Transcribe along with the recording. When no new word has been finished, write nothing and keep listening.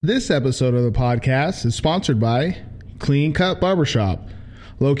This episode of the podcast is sponsored by Clean Cut Barbershop,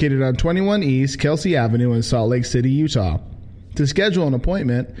 located on 21 East Kelsey Avenue in Salt Lake City, Utah. To schedule an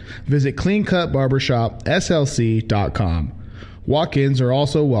appointment, visit cleancutbarbershopslc.com. Walk-ins are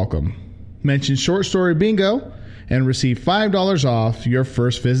also welcome. Mention Short Story Bingo and receive $5 off your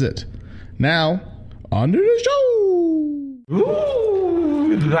first visit. Now, on to the show!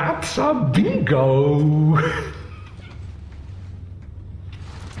 Ooh, that's a bingo!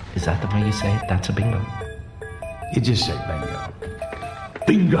 Is that the way you say it? That's a bingo. You just say bingo.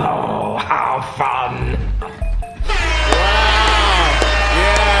 Bingo! How fun! Wow!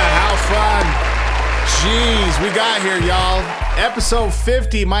 Yeah, how fun! Jeez, we got here, y'all. Episode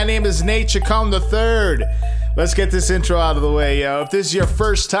 50. My name is Nate Chacon III. Let's get this intro out of the way, yo. If this is your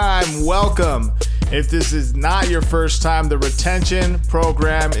first time, welcome. If this is not your first time, the retention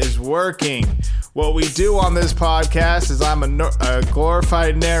program is working. What we do on this podcast is I'm a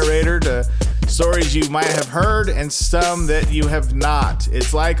glorified narrator to stories you might have heard and some that you have not.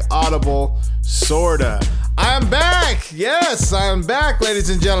 It's like Audible, sorta. I'm back! Yes, I'm back, ladies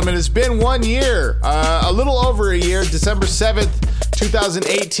and gentlemen. It's been 1 year, a little over a year. December 7th,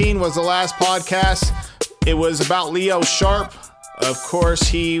 2018 was the last podcast. It was about Leo Sharp. Of course,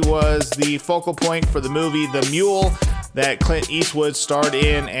 he was the focal point for the movie The Mule that Clint Eastwood starred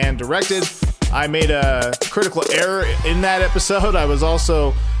in and directed. I made a critical error in that episode. I was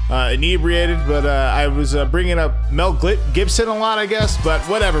also inebriated, but I was bringing up Mel Gibson a lot, I guess. But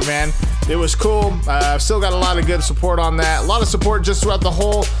whatever, man. It was cool. I've still got a lot of good support on that. A lot of support just throughout the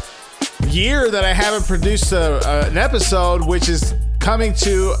whole year that I haven't produced an episode, which is coming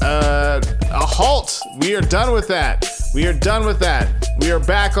to a halt. We are done with that. We are done with that. We are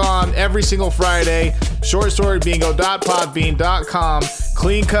back on every single Friday. ShortStoryBingo.podbean.com.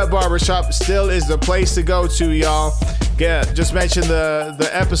 Clean Cut Barbershop still is the place to go to, y'all. Just mention the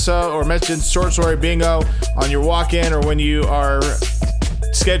episode or mention Short Story Bingo on your walk-in or when you are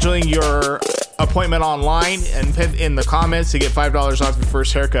scheduling your appointment online, and put in the comments to get $5 off your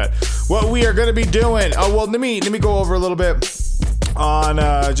first haircut. What we are going to be doing. Oh, well, let me go over a little bit on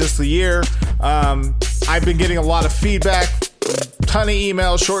just the year. I've been getting a lot of feedback, ton of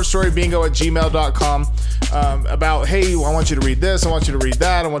emails, shortstorybingo@gmail.com about, hey, I want you to read this, I want you to read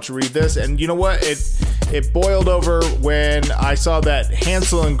that, I want you to read this. And you know what? It boiled over when I saw that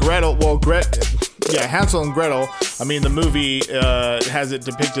Hansel and Gretel, Hansel and Gretel, I mean, the movie has it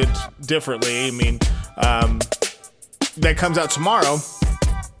depicted differently. I mean, that comes out tomorrow.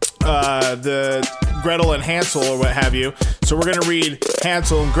 The Gretel and Hansel or what have you. So we're going to read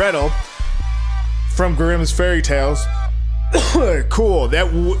Hansel and Gretel from Grimm's Fairy Tales. Cool. That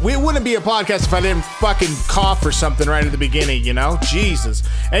it wouldn't be a podcast if I didn't fucking cough or something right at the beginning, you know? Jesus.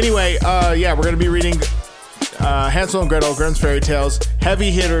 Anyway, yeah, we're going to be reading Hansel and Gretel, Grimm's Fairy Tales.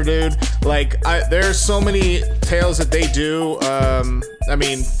 Heavy hitter, dude. Like, there's so many tales that they do. I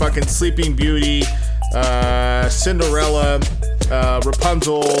mean, fucking Sleeping Beauty, Cinderella,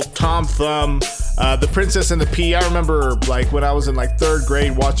 Rapunzel, Tom Thumb, The Princess and the Pea. I remember, like, when I was in, like, 3rd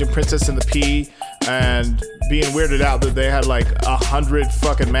grade watching Princess and the Pea and being weirded out that they had, like, 100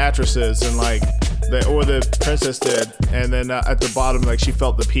 fucking mattresses and, like, the princess did. And then at the bottom, like, she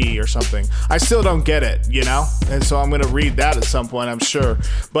felt the pea or something. I still don't get it, you know? And so I'm going to read that at some point, I'm sure.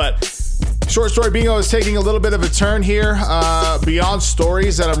 But Short Story Bingo is taking a little bit of a turn here. Beyond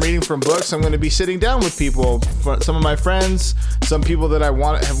stories that I'm reading from books, I'm going to be sitting down with people, some of my friends, some people that I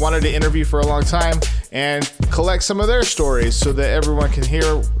have wanted to interview for a long time, and collect some of their stories so that everyone can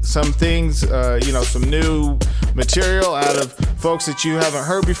hear some things, some new material out of folks that you haven't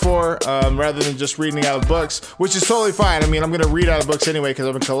heard before, rather than just reading out of books, which is totally fine. I mean, I'm going to read out of books anyway because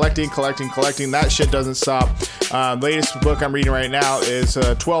I've been collecting. That shit doesn't stop. Latest book I'm reading right now is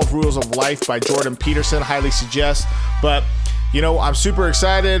 12 Rules of Life by Jordan Peterson. Highly suggest. But, you know, I'm super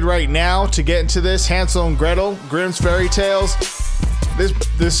excited right now to get into this. Hansel and Gretel, Grimm's Fairy Tales.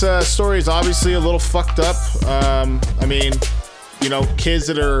 This story is obviously a little fucked up. I mean, you know, kids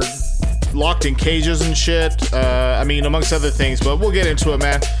that are locked in cages and shit. I mean, amongst other things, but we'll get into it,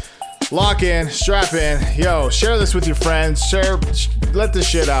 man. Lock in, strap in, yo, share this with your friends, let this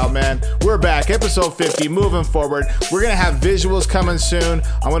shit out, man. We're back, episode 50, moving forward. We're gonna have visuals coming soon.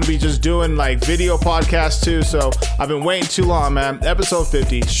 I'm gonna be just doing like video podcasts too, so I've been waiting too long, man. Episode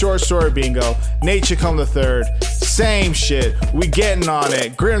 50, Short Story Bingo, Nate Chacon III, same shit, we getting on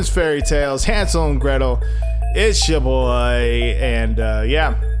it. Grimm's Fairy Tales, Hansel and Gretel, it's your boy, and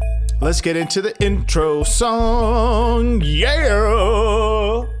yeah, let's get into the intro song,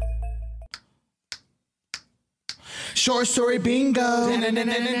 yeah! Short story bingo.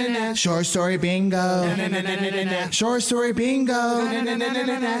 Short story bingo. Short story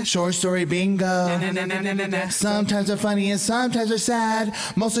bingo. Short story bingo. Sometimes they're funny and sometimes they're sad.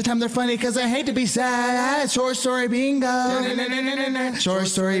 Most of the time they're funny because I hate to be sad. Short story bingo. Short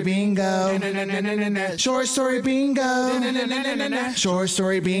story bingo. Short story bingo. Short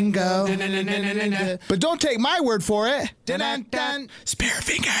story bingo. But don't take my word for it. Spare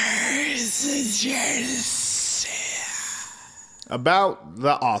fingers. About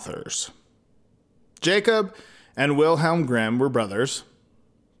the authors. Jacob and Wilhelm Grimm were brothers.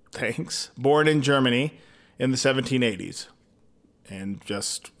 Thanks. Born in Germany in the 1780s. And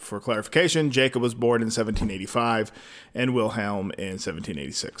just for clarification, Jacob was born in 1785 and Wilhelm in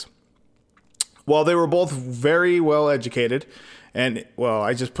 1786. While they were both very well educated, and, well,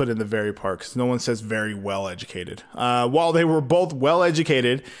 I just put in the very part because no one says very well educated. While they were both well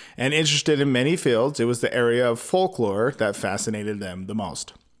educated and interested in many fields, it was the area of folklore that fascinated them the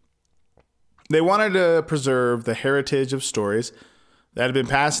most. They wanted to preserve the heritage of stories that had been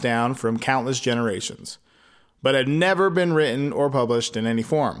passed down from countless generations, but had never been written or published in any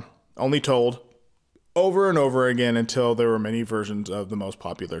form, only told over and over again until there were many versions of the most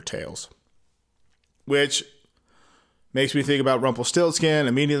popular tales. Which makes me think about Rumpelstiltskin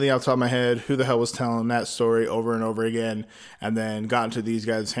immediately off the top of my head. Who the hell was telling that story over and over again and then got into these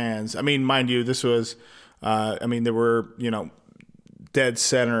guys' hands? I mean, mind you, this was, there were, dead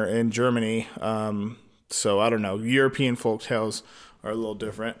center in Germany. So I don't know. European folk tales are a little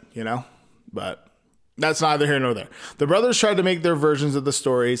different, but that's neither here nor there. The brothers tried to make their versions of the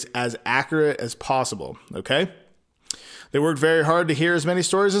stories as accurate as possible. Okay. They worked very hard to hear as many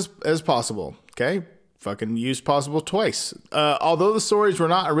stories as possible. Okay. Fucking used possible twice. Although the stories were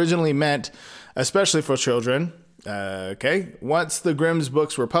not originally meant, especially for children. Okay. Once the Grimm's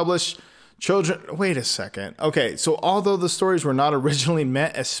books were published, wait a second. Okay. So although the stories were not originally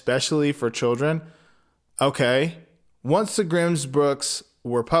meant, especially for children. Okay. Once the Grimm's books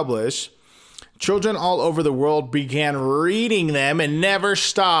were published, children all over the world began reading them and never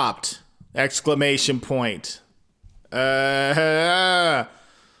stopped! Exclamation point.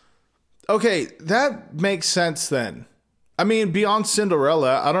 Okay, that makes sense then. I mean, beyond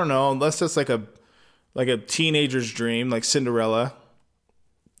Cinderella, I don't know, unless that's like a teenager's dream, like Cinderella.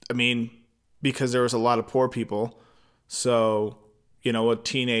 I mean, because there was a lot of poor people. So, a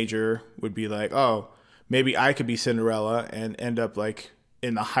teenager would be like, oh, maybe I could be Cinderella and end up like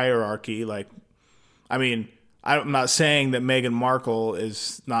in the hierarchy. Like, I mean, I'm not saying that Meghan Markle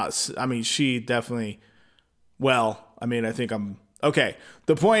is not, she definitely, I think okay.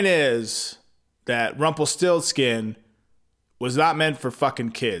 The point is that Rumpelstiltskin was not meant for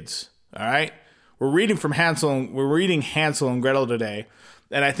fucking kids. All right. We're reading Hansel and Gretel today.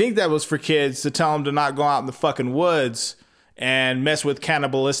 And I think that was for kids to tell them to not go out in the fucking woods and mess with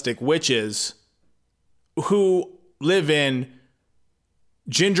cannibalistic witches who live in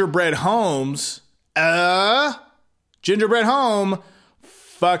gingerbread homes. Gingerbread home,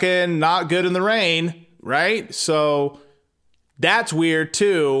 fucking not good in the rain, right? So that's weird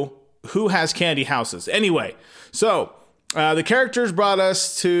too. Who has candy houses? Anyway, so the characters brought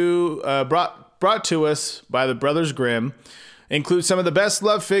to us by the Brothers Grimm include some of the best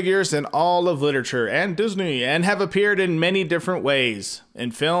love figures in all of literature and Disney, and have appeared in many different ways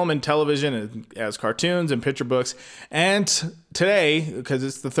in film and television, as cartoons and picture books. And today, because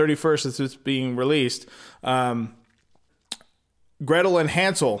it's the 31st as it's being released, Gretel and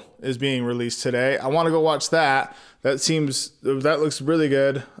Hansel is being released today. I want to go watch that. That looks really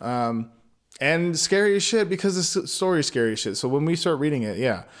good. And scary as shit because the story's scary as shit. So when we start reading it,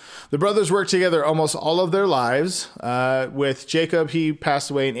 yeah. The brothers worked together almost all of their lives. With Jacob, he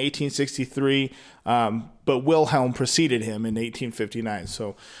passed away in 1863, but Wilhelm preceded him in 1859.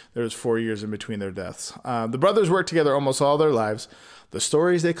 So there was 4 years in between their deaths. The brothers worked together almost all their lives. The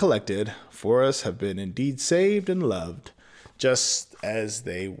stories they collected for us have been indeed saved and loved, just as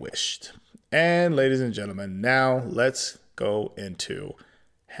they wished. And ladies and gentlemen, now let's go into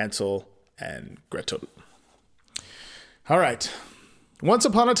Hansel and Gretel. All right. Once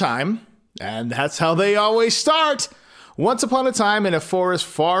upon a time, and that's how they always start. Once upon a time in a forest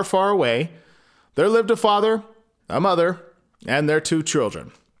far, far away, there lived a father, a mother, and their 2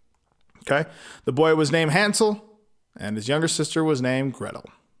 children. Okay? The boy was named Hansel, and his younger sister was named Gretel.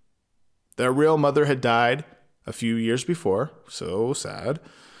 Their real mother had died a few years before. So sad.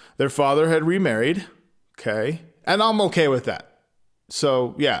 Their father had remarried. Okay? And I'm okay with that.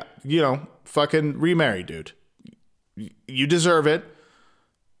 So, yeah, fucking remarry, dude. You deserve it.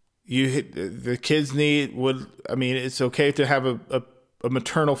 The kids it's okay to have a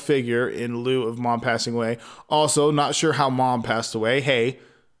maternal figure in lieu of mom passing away. Also, not sure how mom passed away. Hey,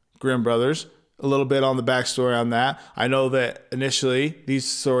 Grimm brothers, a little bit on the backstory on that. I know that initially these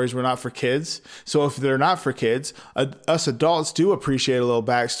stories were not for kids. So if they're not for kids, us adults do appreciate a little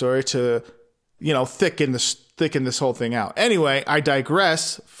backstory to, thicken this whole thing out. Anyway, I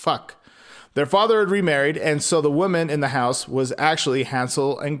digress. Fuck. Their father had remarried, and so the woman in the house was actually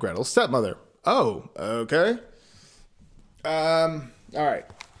Hansel and Gretel's stepmother. Oh, okay. All right.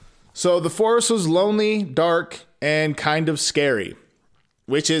 So the forest was lonely, dark, and kind of scary,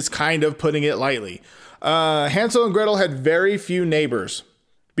 which is kind of putting it lightly. Hansel and Gretel had very few neighbors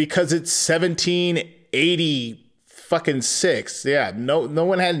because it's 1786. Yeah, no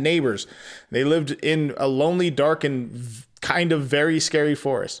one had neighbors. They lived in a lonely, dark, and kind of very scary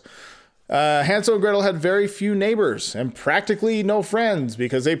forest. Hansel and Gretel had very few neighbors and practically no friends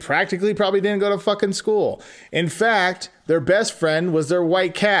because they practically probably didn't go to fucking school. In fact, their best friend was their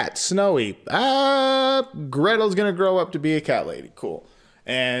white cat, Snowy. Gretel's gonna grow up to be a cat lady. Cool.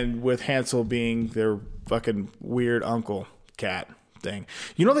 And with Hansel being their fucking weird uncle cat thing.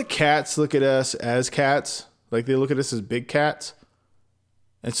 You know that cats look at us as cats? Like they look at us as big cats?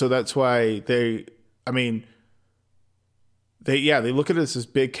 And so that's why they look at us as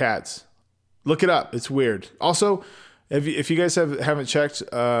big cats. Look it up. It's weird. Also, if you guys haven't checked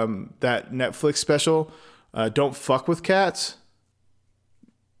that Netflix special, Don't Fuck with Cats.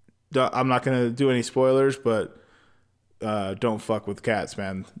 I'm not going to do any spoilers, but don't fuck with cats,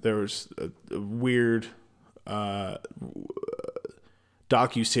 man. There was a weird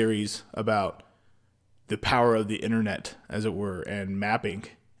docu-series about the power of the internet, as it were, and mapping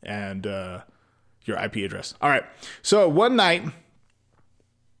and your IP address. All right. So one night,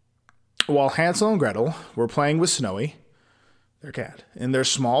 while Hansel and Gretel were playing with Snowy, their cat, in their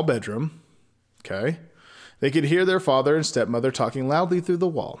small bedroom, okay, they could hear their father and stepmother talking loudly through the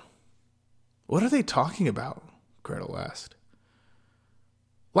wall. What are they talking about? Gretel asked.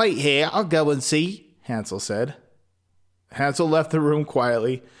 Wait here, I'll go and see, Hansel said. Hansel left the room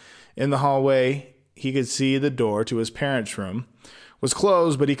quietly. In the hallway, he could see the door to his parents' room was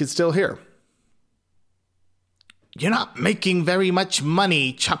closed, but he could still hear. You're not making very much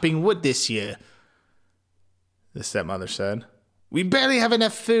money chopping wood this year, the stepmother said. We barely have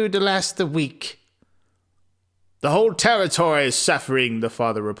enough food to last the week. The whole territory is suffering, the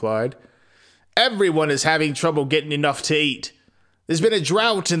father replied. Everyone is having trouble getting enough to eat. There's been a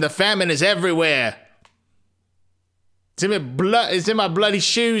drought and the famine is everywhere. It's in my bloody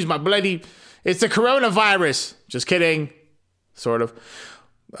shoes, it's the coronavirus. Just kidding. Sort of.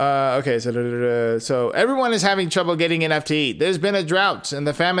 Okay, so everyone is having trouble getting enough to eat. There's been a drought and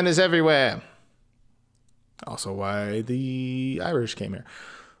the famine is everywhere. Also why the Irish came here.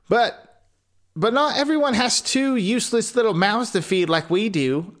 But not everyone has two useless little mouths to feed like we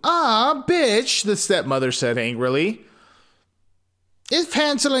do. Ah, bitch, the stepmother said angrily. If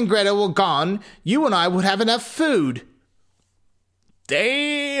Hansel and Gretel were gone, you and I would have enough food.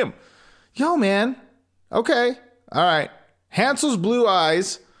 Damn. Yo, man. Okay. All right. Hansel's blue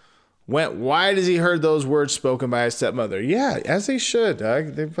eyes went wide as he heard those words spoken by his stepmother. Yeah, as they should,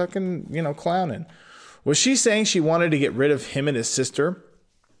 dog. They're fucking, clowning. Was she saying she wanted to get rid of him and his sister?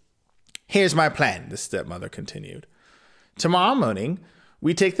 Here's my plan, the stepmother continued. Tomorrow morning,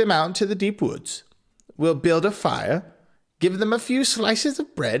 we take them out into the deep woods. We'll build a fire, give them a few slices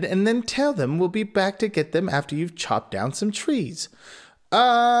of bread, and then tell them we'll be back to get them after you've chopped down some trees.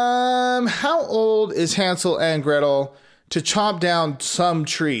 How old is Hansel and Gretel to chop down some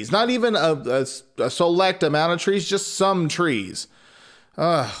trees? Not even a select amount of trees, just some trees.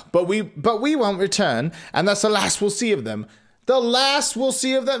 But we won't return, and that's the last we'll see of them. The last we'll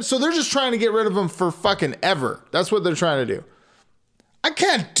see of them? So they're just trying to get rid of them for fucking ever. That's what they're trying to do. I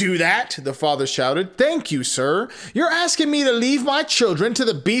can't do that, the father shouted. Thank you, sir. You're asking me to leave my children to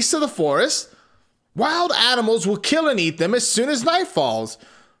the beasts of the forest? Wild animals will kill and eat them as soon as night falls.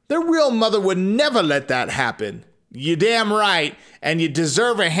 Their real mother would never let that happen. You damn right. And you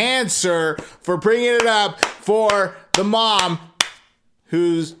deserve a hand, sir, for bringing it up for the mom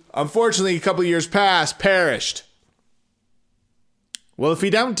who's unfortunately a couple years past perished. Well, if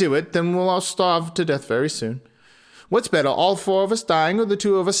we don't do it, then we'll all starve to death very soon. What's better, all four of us dying or the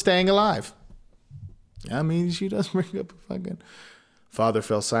two of us staying alive? I mean, she does bring up a fucking... Father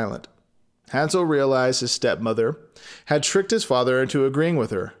fell silent. Hansel realized his stepmother had tricked his father into agreeing with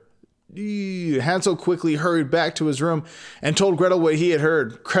her. Hansel quickly hurried back to his room and told Gretel what he had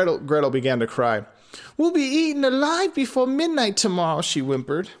heard. Gretel began to cry. We'll be eaten alive before midnight tomorrow, she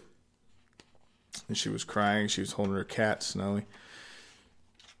whimpered. And she was crying. She was holding her cat, Snowy.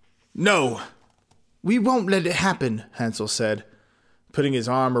 No, we won't let it happen, Hansel said. putting his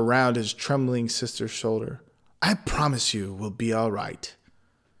arm around his trembling sister's shoulder. I promise you we'll be all right.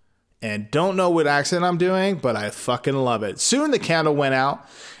 And don't know what accent I'm doing, but I fucking love it. Soon the candle went out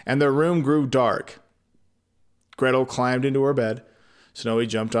and the room grew dark. Gretel climbed into her bed. Snowy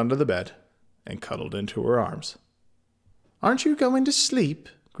jumped onto the bed and cuddled into her arms. Aren't you going to sleep?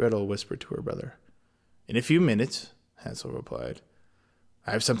 Gretel whispered to her brother. In a few minutes, Hansel replied.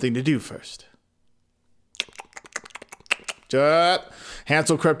 I have something to do first.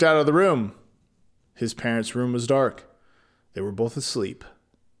 Hansel crept out of the room. His parents' room was dark. They were both asleep.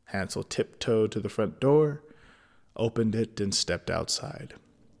 Hansel tiptoed to the front door, opened it, and stepped outside.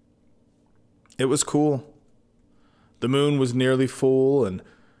 It was cool. The moon was nearly full and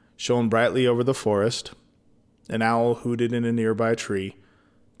shone brightly over the forest. An owl hooted in a nearby tree,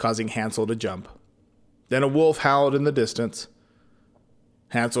 causing Hansel to jump. Then a wolf howled in the distance.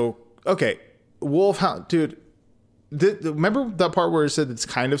 Wolf howled. Dude, remember that part where it said it's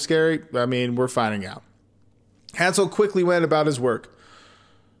kind of scary? I mean, we're finding out. Hansel quickly went about his work.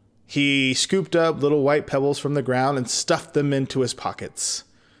 He scooped up little white pebbles from the ground and stuffed them into his pockets.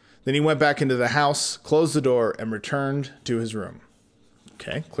 Then he went back into the house, closed the door, and returned to his room.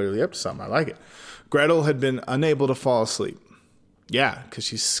 Okay, clearly up to something. I like it. Gretel had been unable to fall asleep. Yeah, because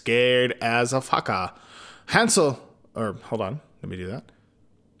she's scared as a fucker. Hansel, hold on, let me do that.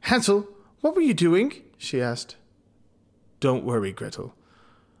 Hansel, what were you doing? She asked. Don't worry, Gretel.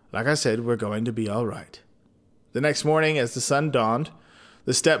 Like I said, we're going to be all right. The next morning, as the sun dawned,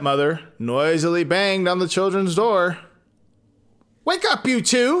 the stepmother noisily banged on the children's door. Wake up, you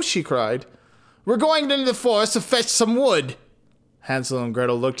two, she cried. We're going into the forest to fetch some wood. Hansel and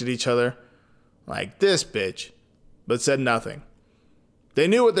Gretel looked at each other like this bitch, but said nothing. They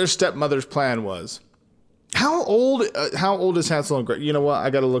knew what their stepmother's plan was. How old is Hansel and Gretel? You know what? I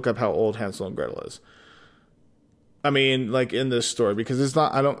got to look up how old Hansel and Gretel is. I mean, like in this story, because it's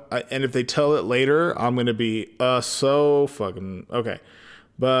not, and if they tell it later, I'm going to be so fucking, okay.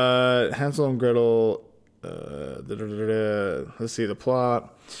 But Hansel and Gretel, let's see the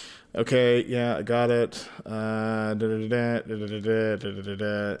plot. Okay, yeah, I got it. And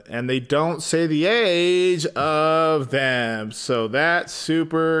they don't say the age of them, so that's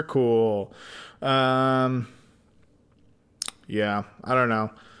super cool. Yeah, I don't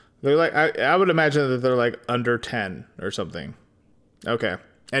know. They're like, I would imagine that they're like under 10 or something. Okay.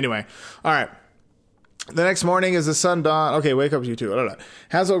 Anyway. All right. The next morning as the sun dawned. Okay, wake up, you two. I don't know.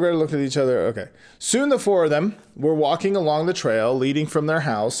 Hansel and Gretel looked at each other. Okay. Soon the four of them were walking along the trail leading from their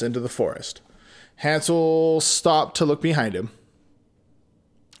house into the forest. Hansel stopped to look behind him.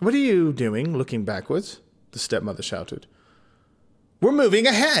 What are you doing, looking backwards? The stepmother shouted. We're moving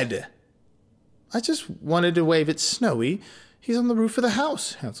ahead. I just wanted to wave at Snowy. He's on the roof of the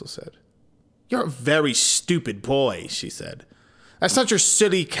house, Hansel said. You're a very stupid boy, she said. That's not your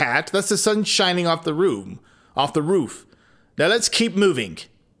silly cat. That's the sun shining off the roof. Now let's keep moving.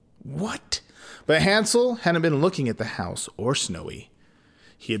 What? But Hansel hadn't been looking at the house or Snowy.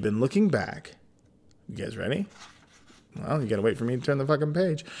 He had been looking back. You guys ready? Well, you gotta wait for me to turn the fucking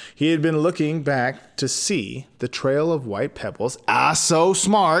page. He had been looking back to see the trail of white pebbles. So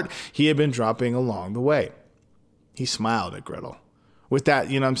smart. He had been dropping along the way. He smiled at Gretel. With that,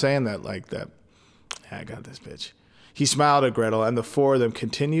 you know what I'm saying? I got this bitch. He smiled at Gretel, and the four of them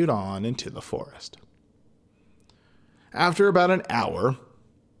continued on into the forest. After about an hour,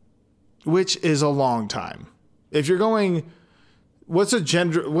 which is a long time. If you're going, what's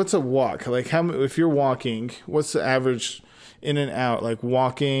a walk? Like if you're walking, what's the average in an hour? Like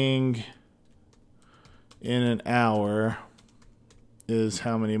walking in an hour is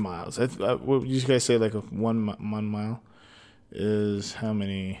how many miles? What you guys say, like one mile is how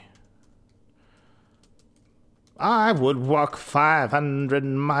many? I would walk 500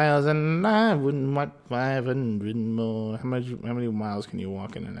 miles and I wouldn't want 500 more. How many miles can you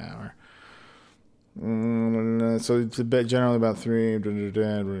walk in an hour? So it's generally about 3.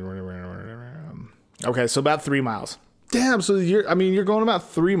 Okay, so about 3 miles. Damn, so you're going about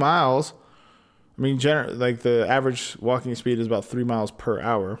 3 miles. I mean, like the average walking speed is about 3 miles per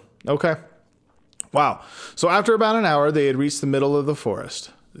hour. Okay. Wow. So after about an hour, they had reached the middle of the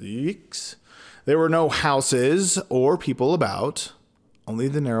forest. Yeeks. There were no houses or people about, only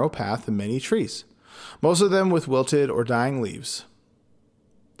the narrow path and many trees, most of them with wilted or dying leaves.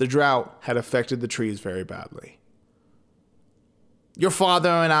 The drought had affected the trees very badly. Your father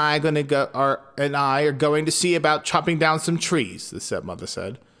and I are going to see about chopping down some trees, the stepmother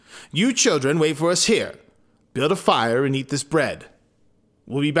said. You children wait for us here. Build a fire and eat this bread.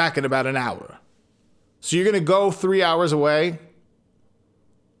 We'll be back in about an hour. So you're going to go 3 hours away?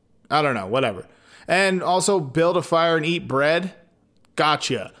 I don't know, whatever. And also build a fire and eat bread?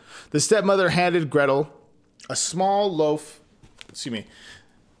 Gotcha. The stepmother handed Gretel a small loaf of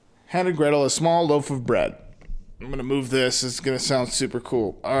bread. I'm going to move this. It's going to sound super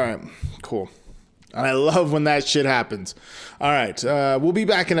cool. All right, cool. And I love when that shit happens. All right, we'll be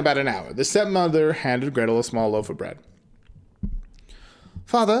back in about an hour. The stepmother handed Gretel a small loaf of bread.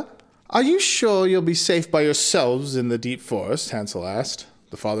 Father, are you sure you'll be safe by yourselves in the deep forest? Hansel asked.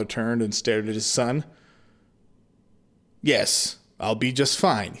 The father turned and stared at his son. Yes, I'll be just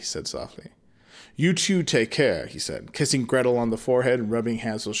fine, he said softly. You two take care, he said, kissing Gretel on the forehead and rubbing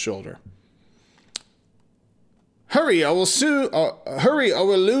Hansel's shoulder. Hurry, or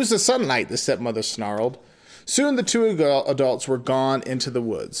we'll lose the sunlight, the stepmother snarled. Soon the two adults were gone into the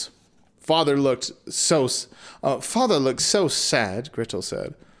woods. Father looked so sad, Gretel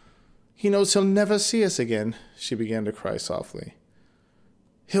said. He knows he'll never see us again, she began to cry softly.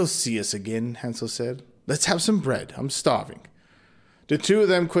 He'll see us again, Hansel said. Let's have some bread. I'm starving. The two of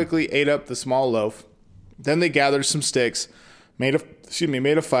them quickly ate up the small loaf. Then they gathered some sticks, made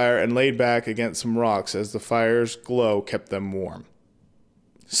a fire, and laid back against some rocks as the fire's glow kept them warm.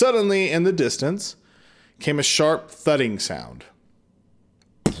 Suddenly, in the distance, came a sharp thudding sound.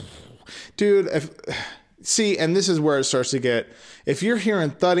 Dude, and this is where it starts to get, if you're hearing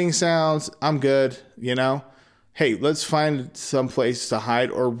thudding sounds, I'm good, you know? Hey, let's find some place to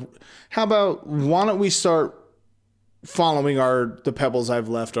hide, or how about, why don't we start following the pebbles I've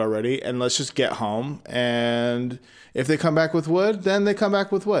left already, and let's just get home, and if they come back with wood, then they come back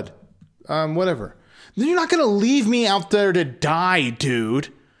with wood. Whatever. You're not going to leave me out there to die, dude,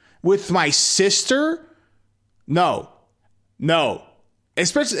 with my sister? No.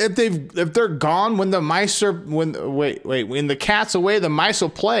 Especially if they're gone when the mice are, when the cat's away, the mice will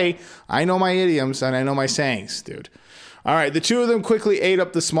play. I know my idioms and I know my sayings, dude. All right, the two of them quickly ate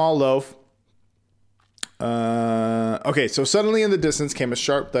up the small loaf. Okay, so suddenly in the distance came a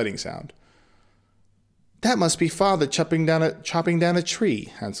sharp thudding sound. That must be Father chopping down a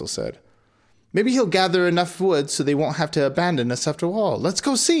tree, Hansel said. Maybe he'll gather enough wood so they won't have to abandon us after all. Let's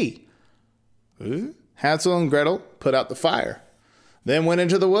go see. Hansel and Gretel put out the fire, then went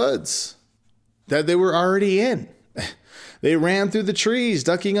into the woods that they were already in. They ran through the trees,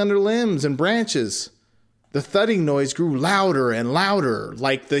 ducking under limbs and branches. The thudding noise grew louder and louder,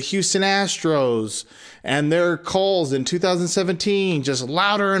 like the Houston Astros and their calls in 2017, just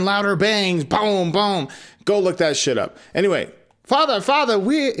louder and louder bangs, boom, boom. Go look that shit up. Anyway, Father,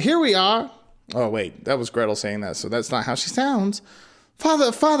 here we are. Oh, wait, that was Gretel saying that, so that's not how she sounds.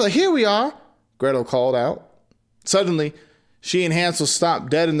 Father, here we are, Gretel called out. Suddenly, she and Hansel stopped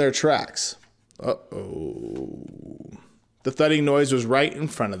dead in their tracks. Uh-oh. The thudding noise was right in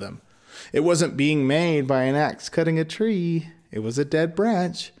front of them. It wasn't being made by an axe cutting a tree. It was a dead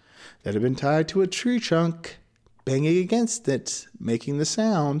branch that had been tied to a tree trunk, banging against it, making the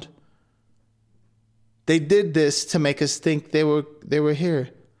sound. They did this to make us think they were here.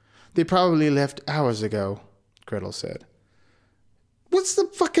 They probably left hours ago, Gretel said. What's the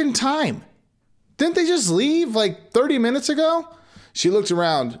fucking time? Didn't they just leave like 30 minutes ago? She looked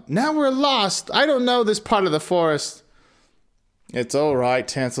around. Now we're lost. I don't know this part of the forest. It's all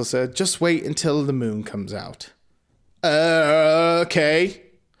right, Hansel said. Just wait until the moon comes out. Okay.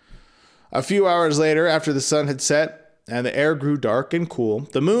 A few hours later, after the sun had set and the air grew dark and cool,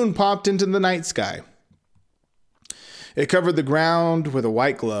 the moon popped into the night sky. It covered the ground with a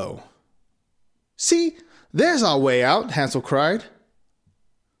white glow. See, there's our way out, Hansel cried.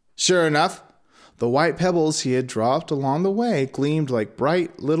 Sure enough, the white pebbles he had dropped along the way gleamed like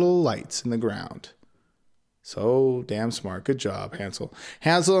bright little lights in the ground. So damn smart. Good job, Hansel.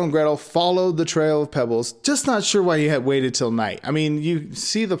 Hansel and Gretel followed the trail of pebbles. Just not sure why you had waited till night. I mean, you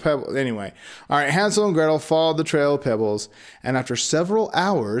see the pebbles. Anyway. All right, Hansel and Gretel followed the trail of pebbles, and after several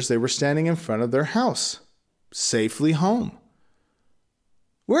hours, they were standing in front of their house, safely home.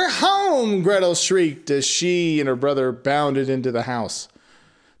 We're home, Gretel shrieked as she and her brother bounded into the house.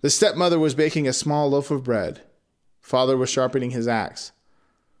 The stepmother was baking a small loaf of bread. Father was sharpening his axe.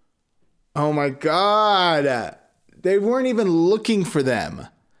 Oh my God. They weren't even looking for them.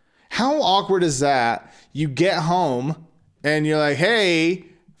 How awkward is that? You get home and you're like, hey,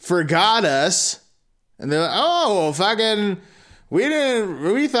 forgot us. And they're like, oh, fucking,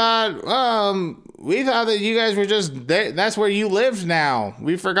 we thought that you guys were just, that's where you lived now.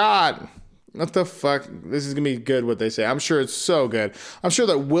 We forgot. What the fuck? This is going to be good what they say. I'm sure it's so good. I'm sure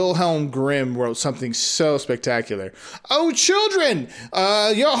that Wilhelm Grimm wrote something so spectacular. Oh, children,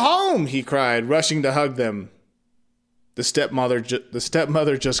 you're home, he cried, rushing to hug them. The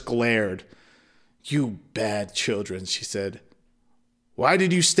stepmother just glared. You bad children, she said. Why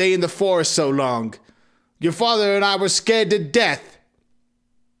did you stay in the forest so long? Your father and I were scared to death.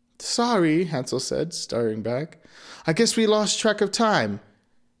 Sorry, Hansel said, starting back. I guess we lost track of time.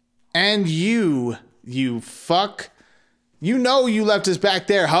 And you fuck. You know you left us back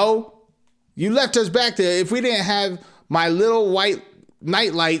there, ho. You left us back there. If we didn't have my little white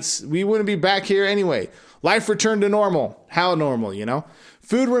night lights, we wouldn't be back here anyway. Life returned to normal. How normal, you know?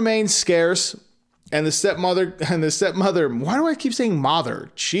 Food remained scarce, and the stepmother, why do I keep saying mother?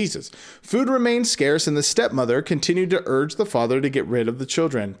 Jesus. Food remained scarce, and the stepmother continued to urge the father to get rid of the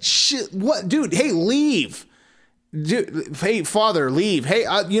children. Shit, what? Dude, hey, leave. Dude, hey, father, leave. Hey,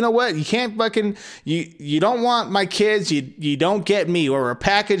 you know what? You can't fucking, you don't want my kids. You don't get me, or a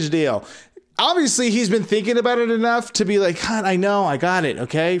package deal. Obviously, he's been thinking about it enough to be like, God, I know, I got it.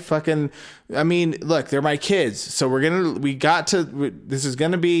 Okay. Fucking, I mean, look, they're my kids. So this is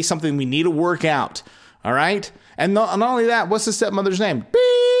going to be something we need to work out. All right. And not only that, what's the stepmother's name?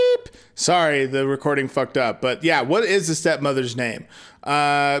 Beep. Sorry, the recording fucked up. But yeah, what is the stepmother's name?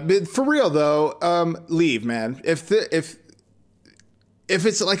 But for real though, leave, man. If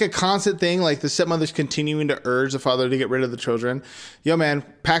it's like a constant thing, like the stepmother's continuing to urge the father to get rid of the children, yo, man,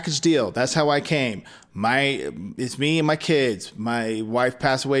 package deal. That's how I came. It's me and my kids. My wife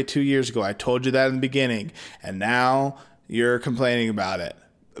passed away 2 years ago. I told you that in the beginning, and now you're complaining about it.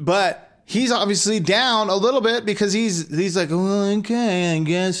 But he's obviously down a little bit because he's like, oh, okay, I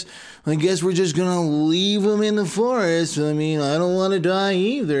guess we're just gonna leave him in the forest. I mean, I don't want to die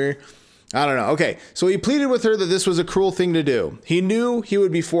either. I don't know. Okay, so he pleaded with her that this was a cruel thing to do. He knew he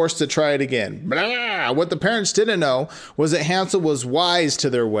would be forced to try it again. Blah! What the parents didn't know was that Hansel was wise to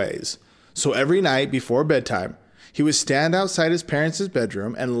their ways. So every night before bedtime, he would stand outside his parents'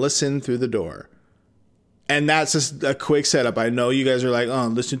 bedroom and listen through the door. And that's just a quick setup. I know you guys are like, oh,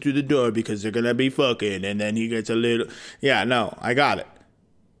 listen through the door because they're going to be fucking. And then he gets a little... Yeah, no, I got it.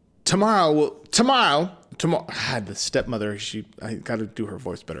 Tomorrow, the stepmother, I got to do her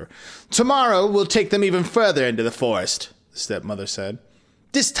voice better. Tomorrow, we'll take them even further into the forest, the stepmother said.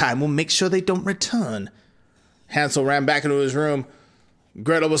 This time, we'll make sure they don't return. Hansel ran back into his room.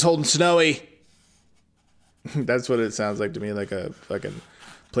 Gretel was holding Snowy. That's what it sounds like to me, like a fucking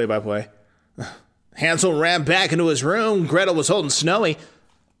play-by-play. Hansel ran back into his room. Gretel was holding Snowy.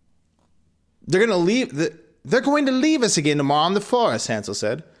 They're going to leave us again tomorrow in the forest, Hansel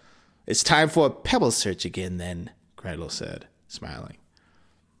said. It's time for a pebble search again, then, Gretel said, smiling.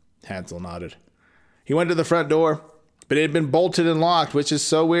 Hansel nodded. He went to the front door, but it had been bolted and locked, which is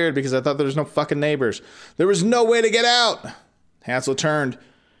so weird because I thought there was no fucking neighbors. There was no way to get out. Hansel turned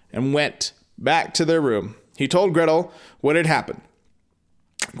and went back to their room. He told Gretel what had happened.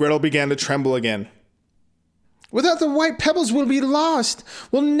 Gretel began to tremble again. Without the white pebbles, we'll be lost.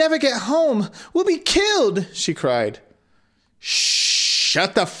 We'll never get home. We'll be killed, she cried.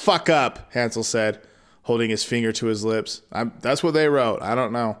 Shut the fuck up, Hansel said, holding his finger to his lips. That's what they wrote. I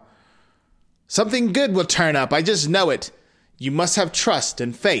don't know. Something good will turn up. I just know it. You must have trust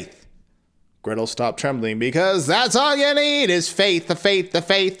and faith. Gretel stopped trembling because that's all you need is faith, the faith.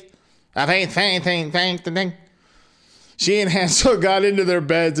 She and Hansel got into their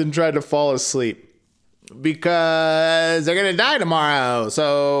beds and tried to fall asleep. Because they're gonna die tomorrow.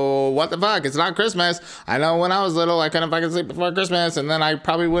 So what the fuck? It's not Christmas. I know when I was little I couldn't fucking sleep before Christmas, and then I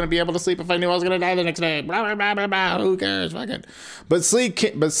probably wouldn't be able to sleep if I knew I was gonna die the next day. Blah, blah, blah, blah, blah. Who cares? Fucking. But sleep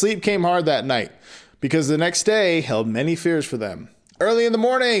came hard that night because the next day held many fears for them. Early in the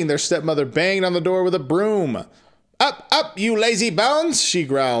morning, their stepmother banged on the door with a broom. Up, you lazy bones, she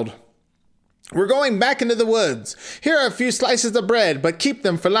growled. We're going back into the woods. Here are a few slices of bread, but keep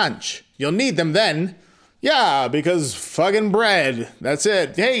them for lunch. You'll need them then. Yeah, because fucking bread. That's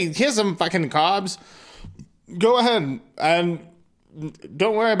it. Hey, here's some fucking carbs. Go ahead and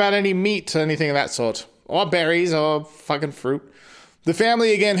don't worry about any meat or anything of that sort. Or berries or fucking fruit. The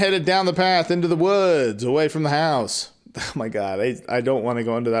family again headed down the path into the woods, away from the house. Oh my God, I don't want to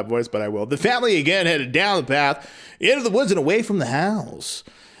go into that voice, but I will. The family again headed down the path into the woods and away from the house.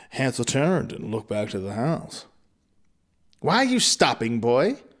 Hansel turned and looked back to the house. Why are you stopping,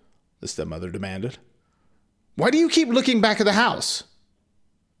 boy? The stepmother demanded. Why do you keep looking back at the house?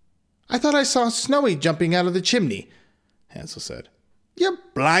 I thought I saw Snowy jumping out of the chimney, Hansel said. You're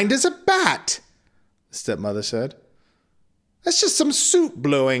blind as a bat, the stepmother said. That's just some soup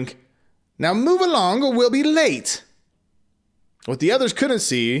blowing. Now move along or we'll be late. What the others couldn't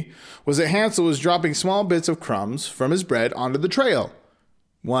see was that Hansel was dropping small bits of crumbs from his bread onto the trail.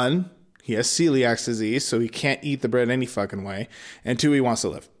 One, he has celiac disease, so he can't eat the bread any fucking way. And two, he wants to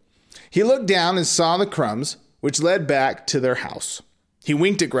live. He looked down and saw the crumbs, which led back to their house. He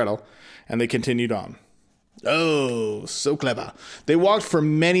winked at Gretel, and they continued on. Oh, so clever. They walked for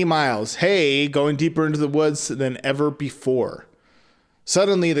many miles, going deeper into the woods than ever before.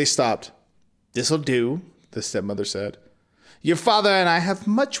 Suddenly they stopped. "This'll do," the stepmother said. "Your father and I have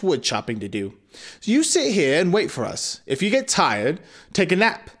much wood chopping to do. So you sit here and wait for us. If you get tired, take a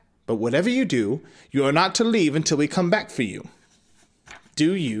nap. But whatever you do, you are not to leave until we come back for you.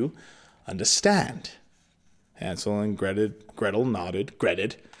 Do you understand?" Hansel and Gretel nodded.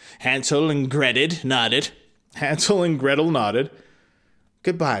 Hansel and Gretel nodded. Hansel and Gretel nodded.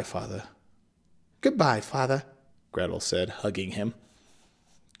 "Goodbye, father." "Goodbye, father," Gretel said, hugging him.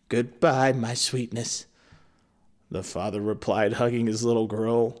 "Goodbye, my sweetness," the father replied, hugging his little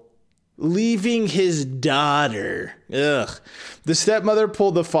girl. Leaving his daughter. Ugh. The stepmother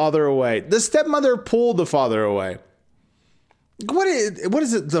pulled the father away. What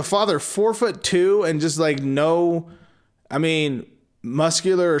is it? The father 4'2" and just like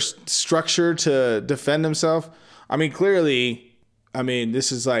muscular structure to defend himself. Clearly,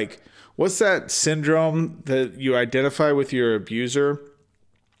 this is like, what's that syndrome that you identify with your abuser?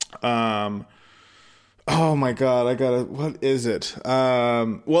 Oh my God, what is it?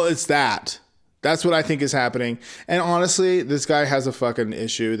 Well, it's that. That's what I think is happening. And honestly, this guy has a fucking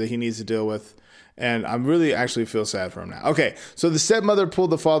issue that he needs to deal with. And I'm really actually feel sad for him now. Okay, so the stepmother pulled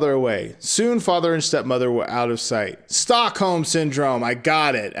the father away. Soon, father and stepmother were out of sight. Stockholm Syndrome, I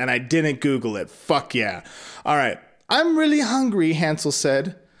got it, and I didn't Google it. Fuck yeah. All right, "I'm really hungry," Hansel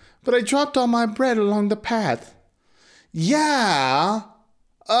said, "but I dropped all my bread along the path." "Yeah?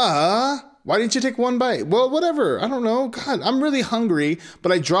 Why didn't you take one bite?" "Well, whatever, I don't know. God, I'm really hungry,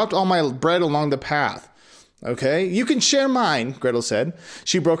 but I dropped all my bread along the path." "Okay, you can share mine," Gretel said.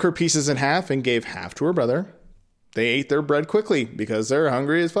 She broke her pieces in half and gave half to her brother. They ate their bread quickly because they're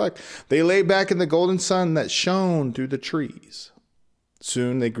hungry as fuck. They lay back in the golden sun that shone through the trees.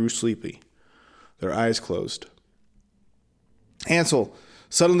 Soon they grew sleepy. Their eyes closed. Hansel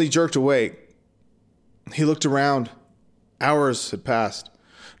suddenly jerked awake. He looked around. Hours had passed.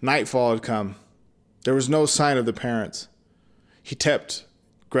 Nightfall had come. There was no sign of the parents. He tapped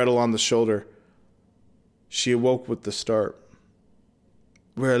Gretel on the shoulder. She awoke with the start.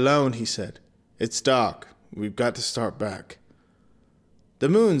 "We're alone," he said. "It's dark. We've got to start back." "The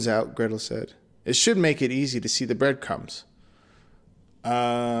moon's out," Gretel said. "It should make it easy to see the breadcrumbs."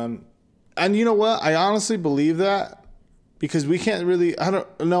 And you know what? I honestly believe that because we can't really,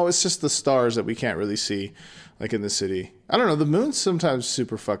 it's just the stars that we can't really see, like in the city. I don't know. The moon's sometimes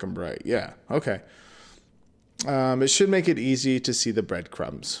super fucking bright. Yeah. Okay. It should make it easy to see the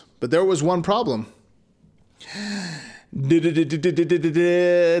breadcrumbs. But there was one problem. There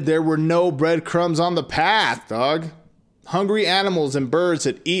were no breadcrumbs on the path, dog. Hungry animals and birds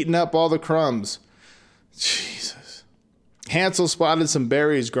had eaten up all the crumbs. Jesus. Hansel spotted some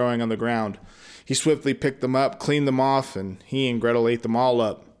berries growing on the ground. He swiftly picked them up, cleaned them off, and he and Gretel ate them all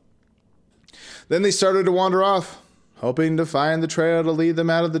up. Then they started to wander off, hoping to find the trail to lead them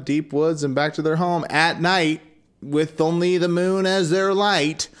out of the deep woods and back to their home at night with only the moon as their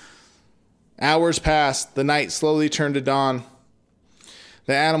light. Hours passed. The night slowly turned to dawn.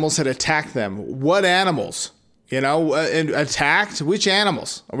 The animals had attacked them. What animals? And attacked? Which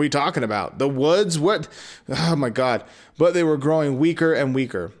animals are we talking about? The woods? What? Oh my God. But they were growing weaker and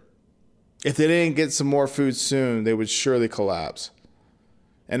weaker. If they didn't get some more food soon, they would surely collapse.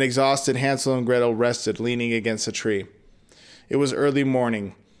 An exhausted Hansel and Gretel rested, leaning against a tree. It was early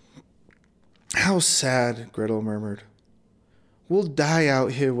morning. "How sad," Gretel murmured. "We'll die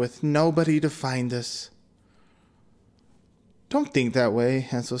out here with nobody to find us." "Don't think that way,"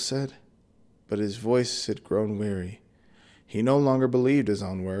 Hansel said. But his voice had grown weary. He no longer believed his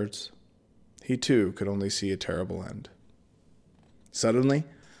own words. He too could only see a terrible end. Suddenly,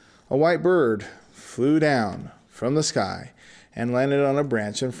 a white bird flew down from the sky and landed on a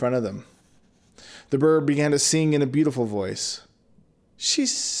branch in front of them. The bird began to sing in a beautiful voice.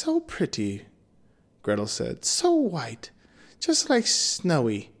 "She's so pretty," Gretel said. "So white. Just like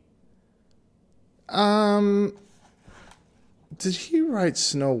Snowy." Did he write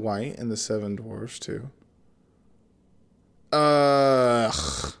Snow White and the Seven Dwarfs too?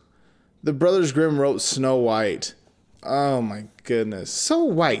 The Brothers Grimm wrote Snow White. Oh my goodness. So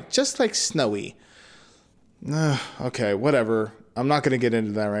white, just like Snowy. Okay, whatever. I'm not going to get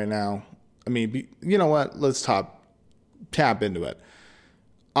into that right now. You know what? Let's tap into it.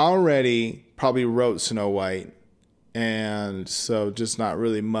 Already probably wrote Snow White. And so just not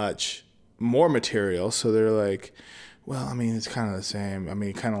really much more material. So they're like, well, it's kind of the same.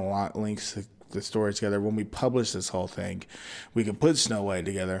 It kind of links the story together. When we publish this whole thing, we could put Snow White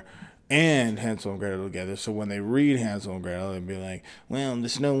together and Hansel and Gretel together. So when they read Hansel and Gretel, they'd be like, well, the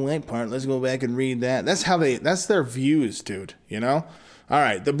Snow White part, let's go back and read that. That's their views, dude, All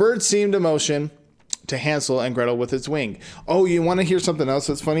right. The bird seemed to motion to Hansel and Gretel with its wing. Oh, you want to hear something else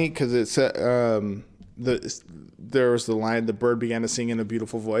that's funny? Because it said there was the line, the bird began to sing in a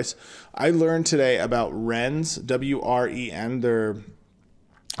beautiful voice. I learned today about wrens, W-R-E-N. They're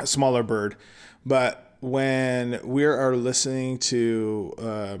a smaller bird. But when we are listening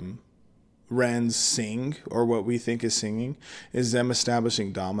to wrens sing, or what we think is singing, is them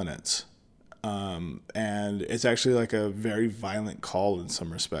establishing dominance. And it's actually like a very violent call in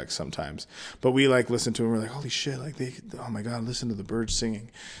some respects sometimes, but we like listen to it and we're like, holy shit, like oh my God, listen to the birds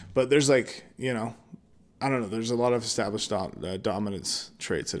singing. But there's like, you know, I don't know, there's a lot of established dominance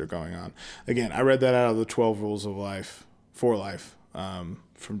traits that are going on. Again, I read that out of the 12 rules of life for life,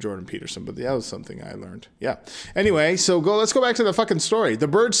 from Jordan Peterson, but that was something I learned. Yeah. Anyway, let's go back to the fucking story. The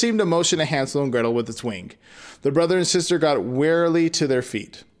bird seemed to motion to Hansel and Gretel with its wing. The brother and sister got wearily to their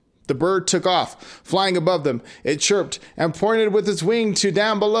feet. The bird took off, flying above them. It chirped and pointed with its wing to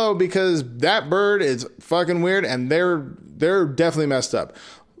down below, because that bird is fucking weird and they're definitely messed up.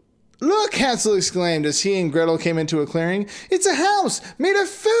 Look, Hansel exclaimed as he and Gretel came into a clearing. It's a house made of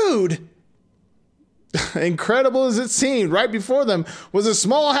food. Incredible as it seemed, right before them was a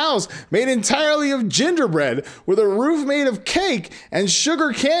small house made entirely of gingerbread, with a roof made of cake and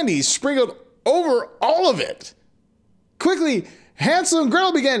sugar candies sprinkled over all of it. Quickly, Hansel and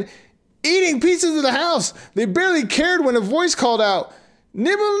Gretel began eating pieces of the house. They barely cared when a voice called out,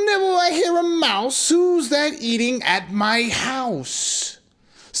 "Nibble, nibble, I hear a mouse. Who's that eating at my house?"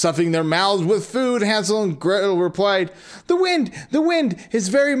 Stuffing their mouths with food, Hansel and Gretel replied, the wind is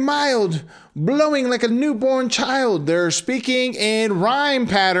very mild, blowing like a newborn child. They're speaking in rhyme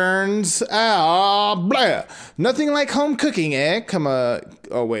patterns. Blah. Nothing like home cooking, eh?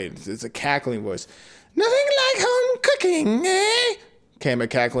 Oh, wait, it's a cackling voice. Nothing like home cooking, eh? Came a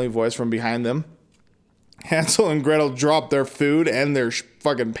cackling voice from behind them. Hansel and Gretel dropped their food and their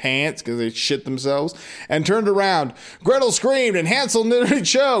fucking pants because they shit themselves and turned around. Gretel screamed and Hansel nearly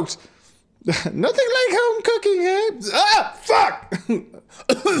choked. Nothing like home cooking, eh? Fuck!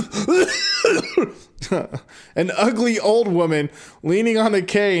 An ugly old woman leaning on a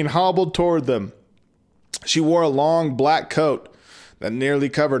cane hobbled toward them. She wore a long black coat that nearly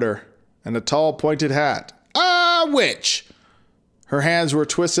covered her and a tall pointed hat. A witch! Her hands were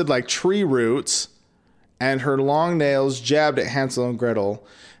twisted like tree roots, and her long nails jabbed at Hansel and Gretel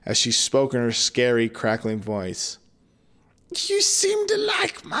as she spoke in her scary, crackling voice. You seem to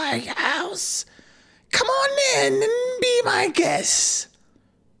like my house. Come on in and be my guest.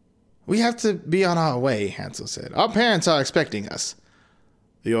 We have to be on our way, Hansel said. Our parents are expecting us.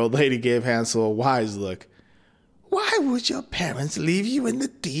 The old lady gave Hansel a wise look. Why would your parents leave you in the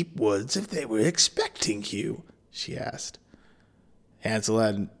deep woods if they were expecting you? She asked. Hansel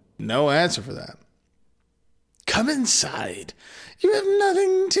had no answer for that. Come inside. You have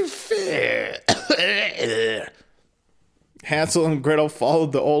nothing to fear. Hansel and Gretel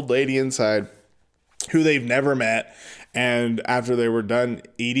followed the old lady inside, who they've never met, and after they were done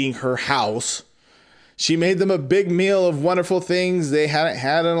eating her house, she made them a big meal of wonderful things they hadn't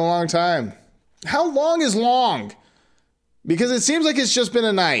had in a long time. How long is long? Because it seems like it's just been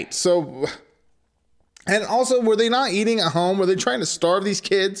a night. So, and also, were they not eating at home? Were they trying to starve these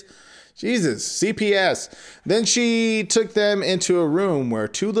kids? Jesus, CPS. Then she took them into a room where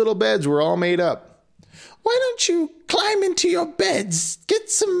 2 little beds were all made up. Why don't you climb into your beds,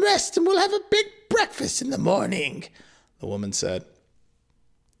 get some rest, and we'll have a big breakfast in the morning, the woman said.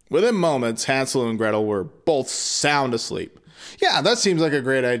 Within moments, Hansel and Gretel were both sound asleep. Yeah, that seems like a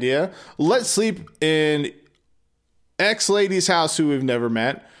great idea. Let's sleep in X-lady's house who we've never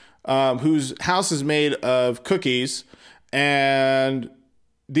met, whose house is made of cookies, and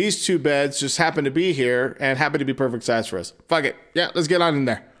these 2 beds just happen to be here and happen to be perfect size for us. Fuck it. Yeah, let's get on in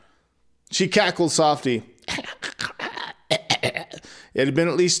there. She cackled softly. It had been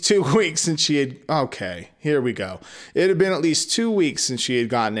at least 2 weeks since she had... Okay, here we go. It had been at least 2 weeks since she had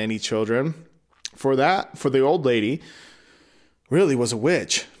gotten any children. For the old lady, really was a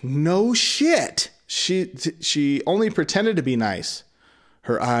witch. No shit. She only pretended to be nice.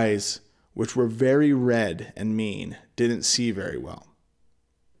 Her eyes, which were very red and mean, didn't see very well.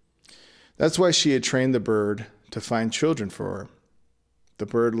 That's why she had trained the bird to find children for her. The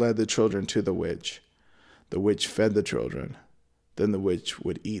bird led the children to the witch. The witch fed the children. Then the witch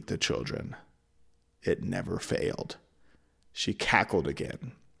would eat the children. It never failed. She cackled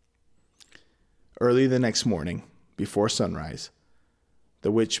again. Early the next morning, before sunrise,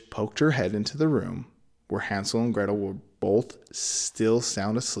 the witch poked her head into the room where Hansel and Gretel were both still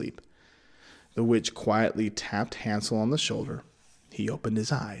sound asleep. The witch quietly tapped Hansel on the shoulder. He opened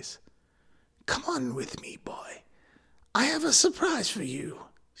his eyes. Come on with me, boy. I have a surprise for you,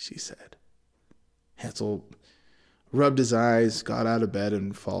 she said. Hansel rubbed his eyes, got out of bed,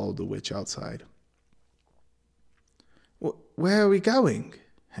 and followed the witch outside. Where are we going?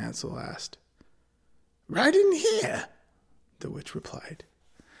 Hansel asked. Right in here, the witch replied.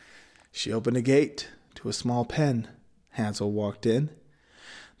 She opened a gate to a small pen. Hansel walked in.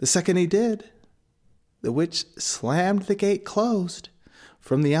 The second he did, the witch slammed the gate closed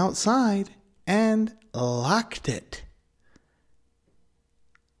from the outside and locked it.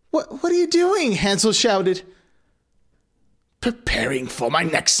 What are you doing? Hansel shouted. Preparing for my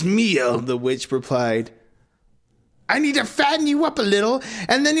next meal, the witch replied. I need to fatten you up a little,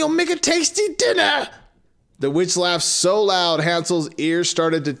 and then you'll make a tasty dinner. The witch laughed so loud, Hansel's ears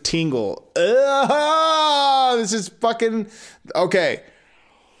started to tingle. This is fucking... Okay.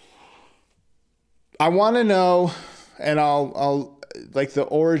 I want to know, and I'll like the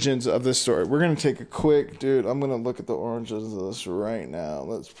origins of this story. We're going to take a quick... Dude, I'm going to look at the origins of this right now.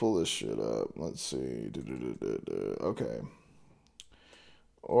 Let's pull this shit up. Let's see. Okay.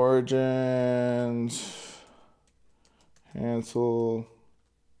 Origins... Hansel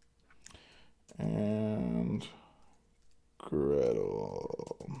and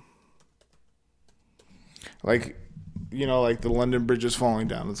Gretel. Like, you know, like the London Bridge is falling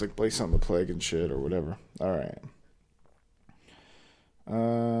down. It's like based on the plague and shit or whatever. All right.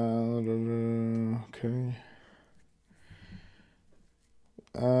 Okay.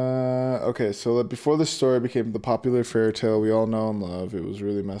 Okay, so before the story became the popular fairy tale we all know and love, it was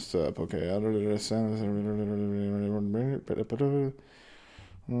really messed up. Okay.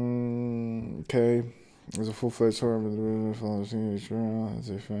 Okay. There's a full-fledged horror movie follows teenage girl as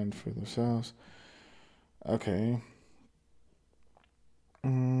they fend for themselves. Okay.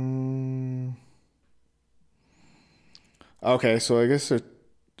 Okay, so I guess they're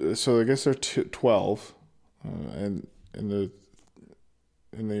 12 in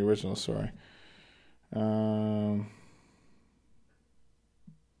the original story.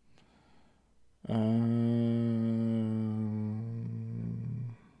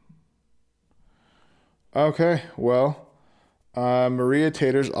 Okay, well, Maria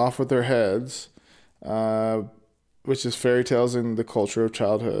Tater's Off With Their Heads, which is fairy tales in the culture of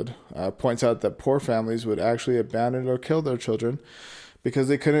childhood, points out that poor families would actually abandon or kill their children because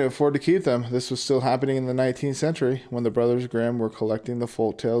they couldn't afford to keep them. This was still happening in the 19th century when the Brothers Grimm were collecting the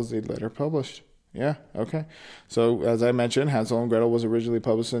folk tales they'd later published. Yeah, okay. So, as I mentioned, Hansel and Gretel was originally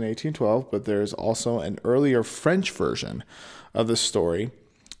published in 1812, but there's also an earlier French version of the story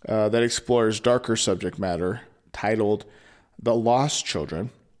that explores darker subject matter titled The Lost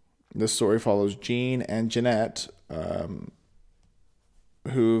Children. This story follows Jean and Jeanette,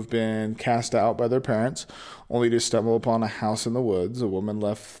 who've been cast out by their parents, only to stumble upon a house in the woods. A woman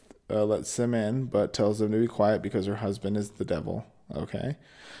lets them in, but tells them to be quiet because her husband is the devil. Okay.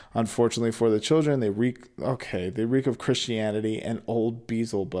 Unfortunately for the children, they reek of Christianity, and old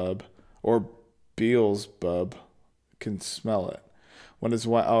Beelzebub, or Beelzebub, can smell it. When his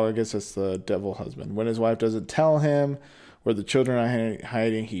wife, I guess that's the devil husband. When his wife doesn't tell him where the children are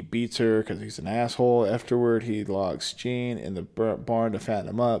hiding, he beats her because he's an asshole. Afterward, he locks Jean in the barn to fatten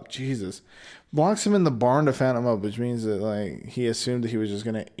him up. Jesus. Locks him in the barn to fatten him up, which means that like he assumed that he was just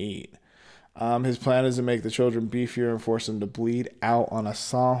going to eat. His plan is to make the children beefier and force them to bleed out on a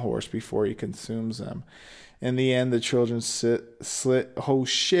sawhorse before he consumes them. In the end, the children slit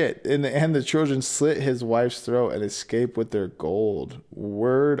his wife's throat and escape with their gold.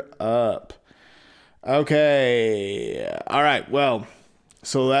 Word up. Okay. All right. Well,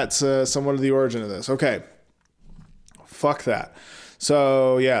 so that's somewhat of the origin of this. Okay. Fuck that.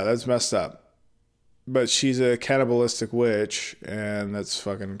 So, yeah, that's messed up. But she's a cannibalistic witch, and that's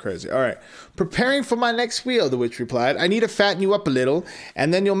fucking crazy. All right. Preparing for my next meal, the witch replied. I need to fatten you up a little,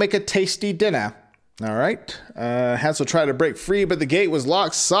 and then you'll make a tasty dinner. All right. Hansel tried to break free, but the gate was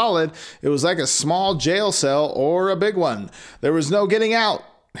locked solid. It was like a small jail cell or a big one. There was no getting out.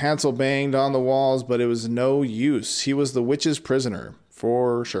 Hansel banged on the walls, but it was no use. He was the witch's prisoner,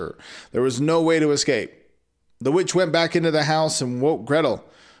 for sure. There was no way to escape. The witch went back into the house and woke Gretel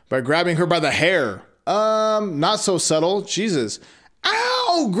by grabbing her by the hair. Not so subtle. Jesus.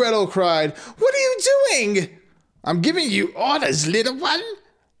 Ow, Gretel cried. What are you doing? I'm giving you orders, little one.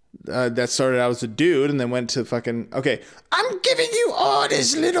 That started out as a dude and then went to fucking... Okay. I'm giving you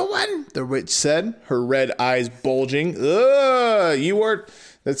orders, little one, the witch said, her red eyes bulging. Ugh, you were...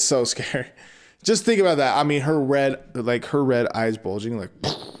 That's so scary. Just think about that. I mean, her red eyes bulging, like,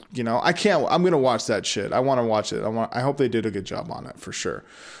 you know, I'm going to watch that shit. I want to watch it. I hope they did a good job on it for sure.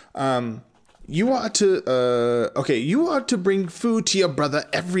 You ought to bring food to your brother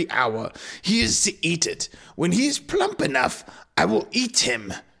every hour. He is to eat it. When he is plump enough, I will eat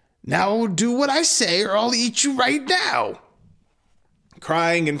him. Now do what I say or I'll eat you right now.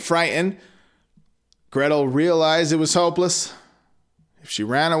 Crying and frightened, Gretel realized it was hopeless. If she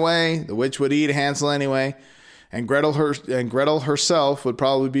ran away, the witch would eat Hansel anyway, and Gretel herself would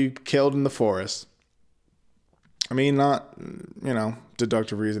probably be killed in the forest. I mean, not,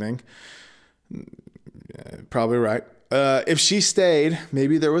 deductive reasoning. Probably right. If she stayed,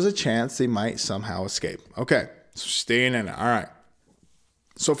 maybe there was a chance they might somehow escape. Okay, so staying in it. All right.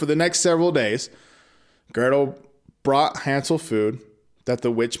 So for the next several days, Gretel brought Hansel food that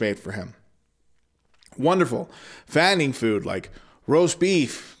the witch made for him. Wonderful, fattening food like roast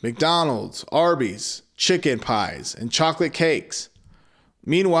beef, McDonald's, Arby's, chicken pies, and chocolate cakes.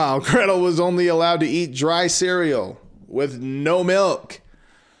 Meanwhile, Gretel was only allowed to eat dry cereal with no milk.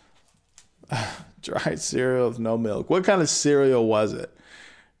 Dry cereal with no milk. What kind of cereal was it?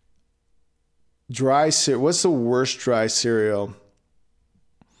 Dry cereal. What's the worst dry cereal?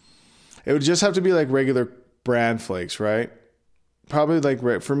 It would just have to be like regular bran flakes, right? Probably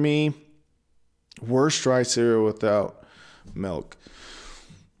like, for me, worst dry cereal without milk.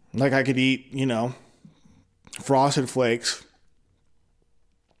 Like I could eat, Frosted Flakes.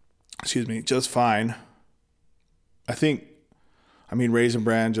 Just fine. Raisin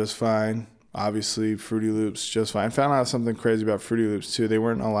Bran, just fine. Obviously, Fruity Loops, just fine. I found out something crazy about Fruity Loops, too. They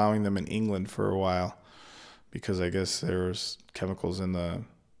weren't allowing them in England for a while because I guess there was chemicals in the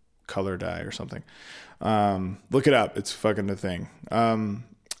color dye or something. Look it up. It's fucking the thing.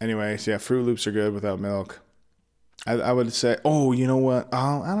 Anyway, so yeah, Fruit Loops are good without milk. I would say, you know what?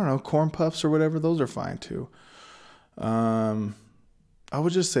 I don't know, Corn Puffs or whatever. Those are fine, too. I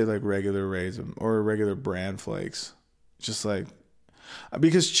would just say like regular raisin or regular bran flakes. Just like,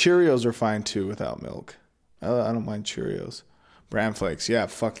 because Cheerios are fine too without milk. I don't mind Cheerios. Bran flakes, yeah,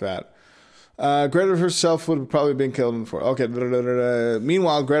 fuck that. Gretel herself would have probably been killed in the forest. Okay.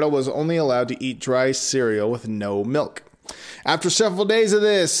 Meanwhile, Gretel was only allowed to eat dry cereal with no milk. After several days of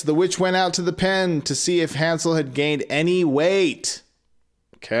this, the witch went out to the pen to see if Hansel had gained any weight.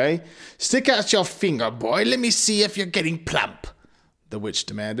 Okay. Stick out your finger, boy. Let me see if you're getting plump, the witch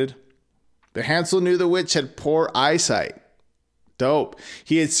demanded. But Hansel knew the witch had poor eyesight. Dope.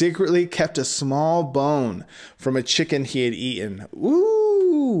 He had secretly kept a small bone from a chicken he had eaten.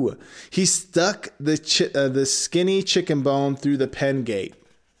 Ooh. He stuck the skinny chicken bone through the pen gate.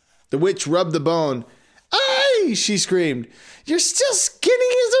 The witch rubbed the bone. "Ay!" she screamed. "You're still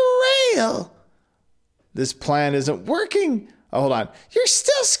skinny as a rail." "This plan isn't working." Oh, hold on. "You're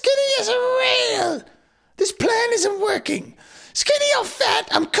still skinny as a rail." "This plan isn't working. Skinny or fat,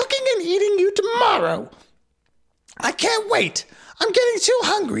 I'm cooking and eating you tomorrow." "I can't wait. I'm getting too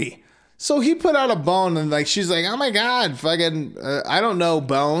hungry." So he put out a bone and she's like, "Oh my God, fucking, I don't know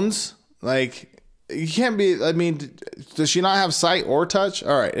bones." Like, you can't be, does she not have sight or touch?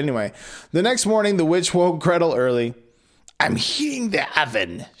 All right, anyway. The next morning, the witch woke Gretel early. "I'm heating the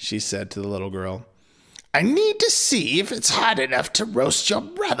oven," she said to the little girl. "I need to see if it's hot enough to roast your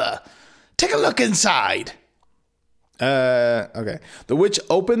brother. Take a look inside." Okay. The witch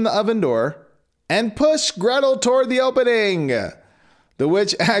opened the oven door and pushed Gretel toward the opening. The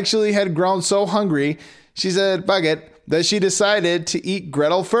witch actually had grown so hungry, she said, "Fuck it," that she decided to eat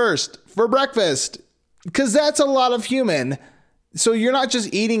Gretel first for breakfast. Because that's a lot of human. So you're not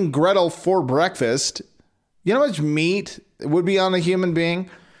just eating Gretel for breakfast. You know how much meat would be on a human being?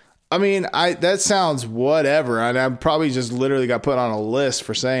 That sounds whatever. And I probably just literally got put on a list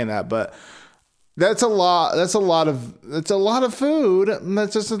for saying that, but that's a lot of food.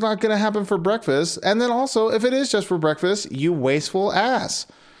 That's just not going to happen for breakfast. And then also, if it is just for breakfast, you wasteful ass.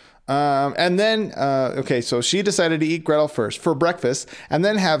 So she decided to eat Gretel first for breakfast and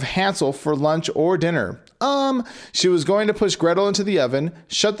then have Hansel for lunch or dinner. She was going to push Gretel into the oven,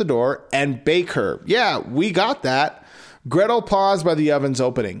 shut the door, and bake her. Yeah, we got that. Gretel paused by the oven's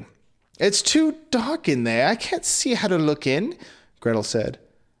opening. "It's too dark in there. I can't see how to look in," Gretel said.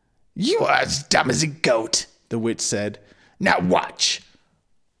 "You are as dumb as a goat," the witch said. "Now watch."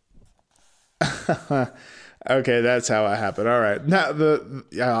 Okay, that's how it happened. All right. Now,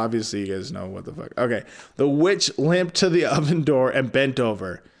 obviously you guys know what the fuck. Okay. The witch limped to the oven door and bent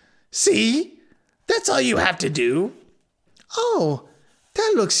over. "See? That's all you have to do." "Oh,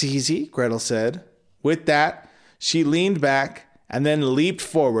 that looks easy," Gretel said. With that, she leaned back and then leaped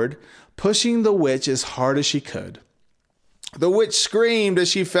forward, pushing the witch as hard as she could. The witch screamed as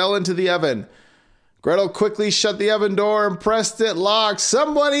she fell into the oven. Gretel quickly shut the oven door and pressed it locked.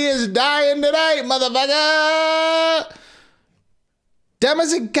 "Somebody is dying tonight, motherfucker!" "Dumb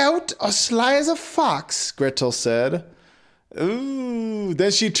as a goat or sly as a fox," Gretel said. Ooh.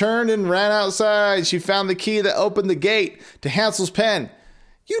 Then she turned and ran outside. She found the key that opened the gate to Hansel's pen.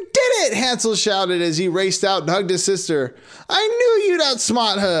 You did it, Hansel shouted as he raced out and hugged his sister. I knew you'd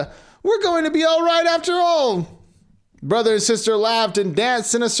outsmart her. We're going to be all right after all. Brother and sister laughed and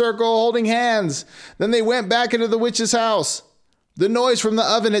danced in a circle holding hands. Then they went back into the witch's house. The noise from the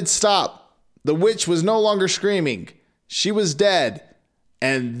oven had stopped. The witch was no longer screaming. She was dead.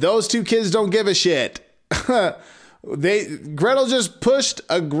 And those two kids don't give a shit. Gretel just pushed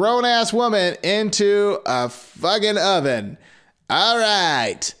a grown-ass woman into a fucking oven. All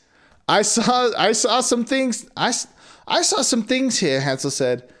right. I saw some things. I saw some things here, Hansel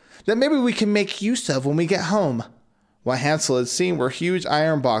said, that maybe we can make use of when we get home. What Hansel had seen were huge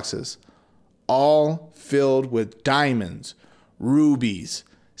iron boxes, all filled with diamonds, rubies,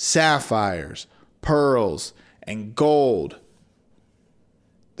 sapphires, pearls, and gold.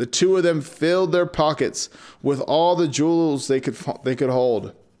 The two of them filled their pockets with all the jewels they could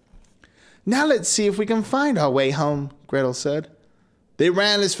hold. Now let's see if we can find our way home, Gretel said. They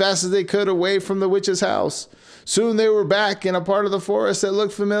ran as fast as they could away from the witch's house. Soon they were back in a part of the forest that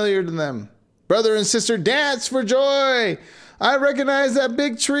looked familiar to them. Brother and sister danced for joy. I recognize that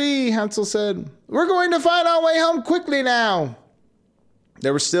big tree, Hansel said. We're going to find our way home quickly now.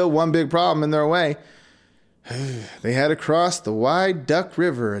 There was still one big problem in their way. They had to cross the wide Duck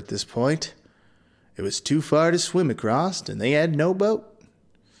River at this point. It was too far to swim across, and they had no boat.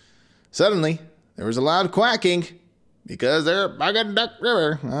 Suddenly, there was a loud quacking. Because they're a fucking Duck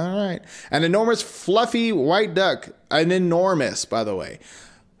River. All right. An enormous fluffy white duck. An enormous, by the way.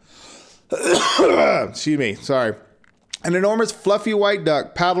 Excuse me. Sorry. An enormous fluffy white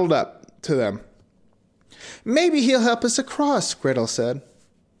duck paddled up to them. Maybe he'll help us across, Gretel said.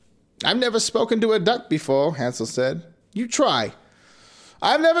 I've never spoken to a duck before, Hansel said. You try.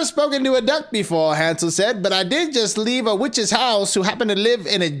 I've never spoken to a duck before, Hansel said, but I did just leave a witch's house who happened to live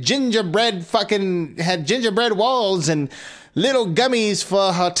in a had gingerbread walls and little gummies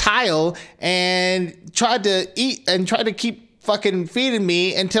for her tile and tried to keep fucking feeding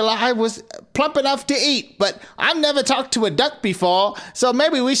me until I was plump enough to eat. But I've never talked to a duck before, so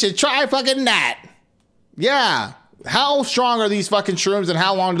maybe we should try fucking that. Yeah. How strong are these fucking shrooms and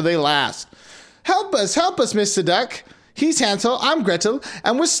how long do they last? Help us, Mr. Duck. He's Hansel, I'm Gretel,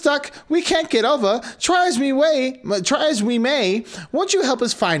 and we're stuck. We can't get over. Try as we may. Won't you help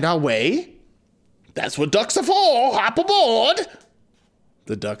us find our way? That's what ducks are for. Hop aboard,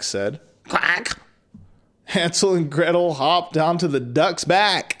 the duck said. Quack. Hansel and Gretel hopped onto the duck's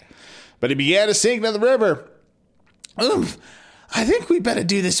back, but he began to sink into the river. I think we better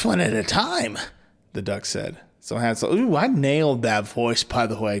do this one at a time, the duck said. So Hansel, I nailed that voice, by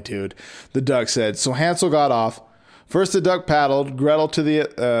the way, dude. The duck said. So Hansel got off. First the duck paddled, Gretel to the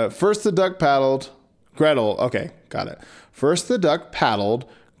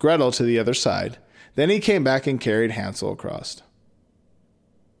other side. Then he came back and carried Hansel across.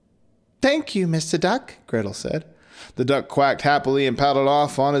 Thank you, Mr. Duck, Gretel said. The duck quacked happily and paddled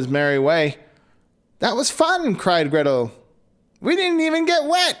off on his merry way. That was fun, cried Gretel. We didn't even get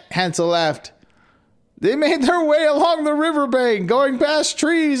wet, Hansel laughed. They made their way along the riverbank, going past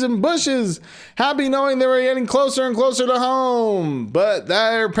trees and bushes, happy knowing they were getting closer and closer to home. But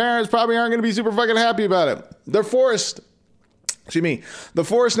their parents probably aren't going to be super fucking happy about it. The forest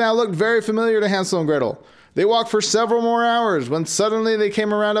now looked very familiar to Hansel and Gretel. They walked for several more hours when suddenly they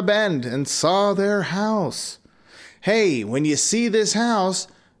came around a bend and saw their house. Hey, when you see this house,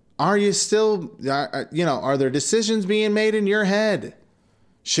 are there decisions being made in your head?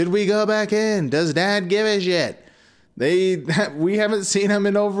 Should we go back in? Does Dad give a shit? We haven't seen him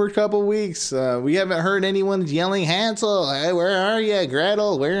in over a couple weeks. We haven't heard anyone yelling, Hansel, hey, where are you?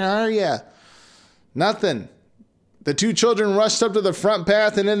 Gretel, where are you? Nothing. The two children rushed up to the front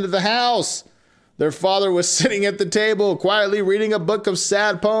path and into the house. Their father was sitting at the table, quietly reading a book of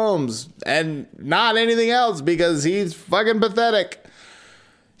sad poems, and not anything else because he's fucking pathetic.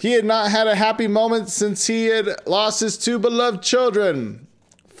 He had not had a happy moment since he had lost his two beloved children.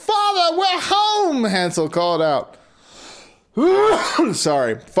 Father, we're home, Hansel called out.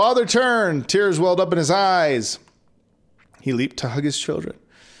 Sorry. Father turned. Tears welled up in his eyes. He leaped to hug his children.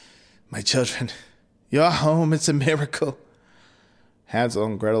 My children, you're home. It's a miracle. Hansel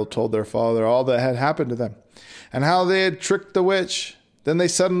and Gretel told their father all that had happened to them and how they had tricked the witch. Then they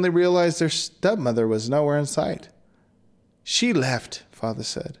suddenly realized their stepmother was nowhere in sight. She left, Father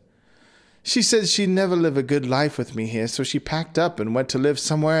said. She said she'd never live a good life with me here, so she packed up and went to live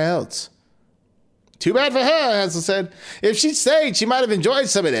somewhere else. Too bad for her, Hansel said. If she'd stayed, she might have enjoyed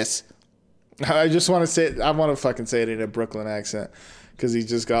some of this. I want to fucking say it in a Brooklyn accent, because he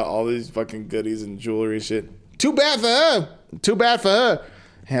just got all these fucking goodies and jewelry and shit. Too bad for her,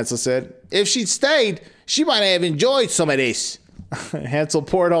 Hansel said. If she'd stayed, she might have enjoyed some of this. Hansel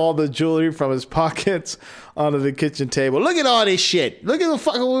poured all the jewelry from his pockets onto the kitchen table. Look at all this shit. Look at the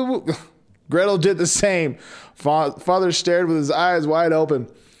fucking... Gretel did the same. Father stared with his eyes wide open.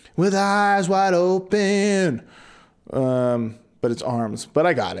 With eyes wide open. But it's arms. But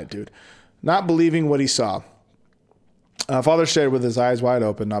I got it, dude. Not believing what he saw. Father stared with his eyes wide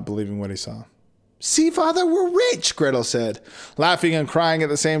open, not believing what he saw. See, Father, we're rich, Gretel said, laughing and crying at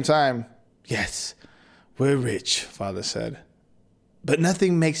the same time. Yes, we're rich, Father said. But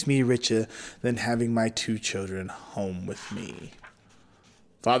nothing makes me richer than having my 2 children home with me.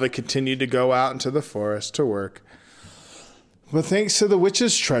 Father continued to go out into the forest to work. But thanks to the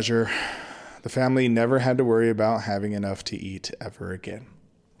witch's treasure, the family never had to worry about having enough to eat ever again.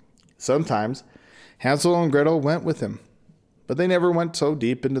 Sometimes Hansel and Gretel went with him, but they never went so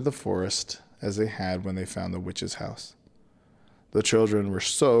deep into the forest as they had when they found the witch's house. The children were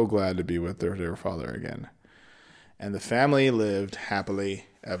so glad to be with their father again, and the family lived happily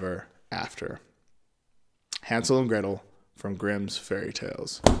ever after. Hansel and Gretel from Grimm's Fairy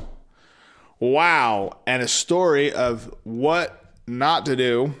Tales. Wow, and a story of what not to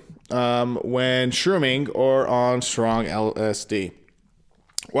do when shrooming or on strong LSD.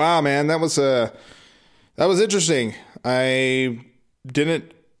 Wow, man, that was interesting. I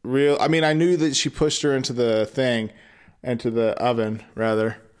knew that she pushed her into the oven,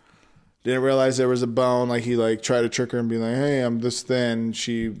 rather. Didn't realize there was a bone. Like, he tried to trick her and be like, hey, I'm this thin.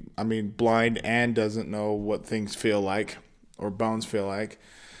 Blind and doesn't know what things feel like or bones feel like.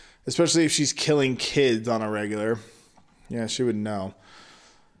 Especially if she's killing kids on a regular. Yeah, she would know.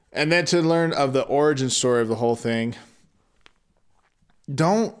 And then to learn of the origin story of the whole thing.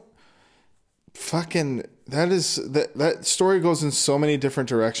 That story goes in so many different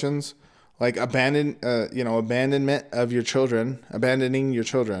directions. Like abandonment of your children, abandoning your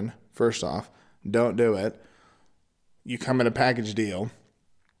children. First off, don't do it. You come in a package deal.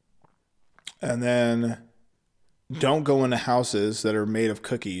 And then don't go into houses that are made of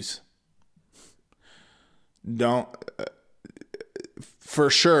cookies. For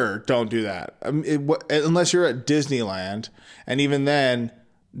sure, don't do that. Unless you're at Disneyland. And even then,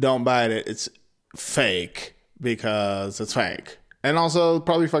 don't buy it. It's fake because it's fake. And also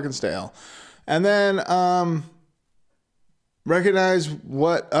probably fucking stale. And then recognize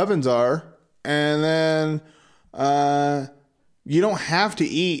what ovens are. And then you don't have to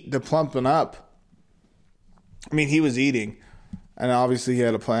eat to plumpen up. I mean, he was eating, and obviously he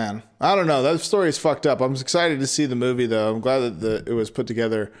had a plan. I don't know. That story is fucked up. I'm excited to see the movie, though. I'm glad that it was put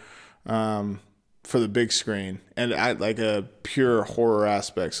together for the big screen and at like a pure horror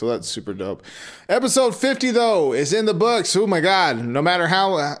aspect. So that's super dope. Episode 50, though, is in the books. Oh, my God. No matter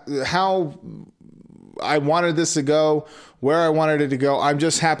how I wanted this to go, where I wanted it to go, I'm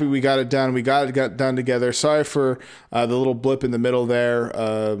just happy we got it done. We got it done together. Sorry for the little blip in the middle there.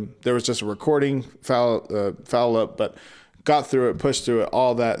 There was just a recording foul up, but got through it, pushed through it.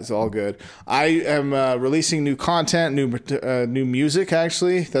 All that is all good. I am releasing new content, new music,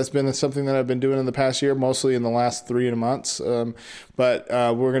 actually. That's been something that I've been doing in the past year, mostly in the last 3 months. But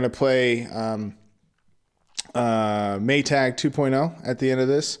we're going to play Maytag 2.0 at the end of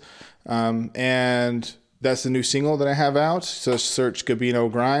this. And that's the new single that I have out. So search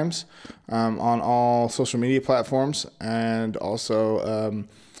Gabino Grimes on all social media platforms, and also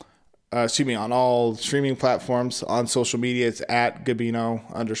on all streaming platforms. On social media, it's at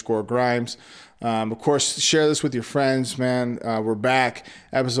Gabino_Grimes. Of course, share this with your friends, man. We're back.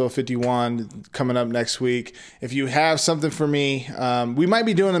 Episode 51 coming up next week. If you have something for me, we might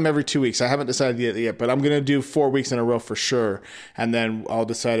be doing them every 2 weeks. I haven't decided yet, but I'm going to do 4 weeks in a row for sure. And then I'll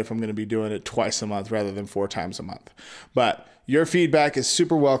decide if I'm going to be doing it twice a month rather than 4 times a month. But your feedback is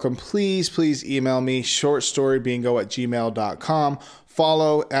super welcome. Please email me, shortstorybingo@gmail.com.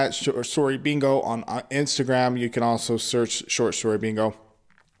 Follow at Short Story Bingo on Instagram. You can also search Short Story Bingo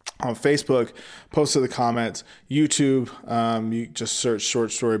on Facebook. Post to the comments. YouTube, you just search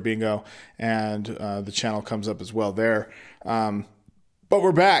Short Story Bingo, and the channel comes up as well there. But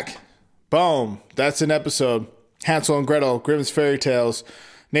we're back. Boom. That's an episode. Hansel and Gretel, Grimm's Fairy Tales,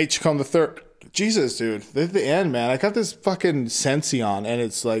 Nate Chacon III. Jesus, dude. At the end, man, I got this fucking Sensi on, and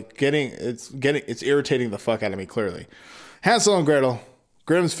it's like it's irritating the fuck out of me, clearly. Hansel and Gretel,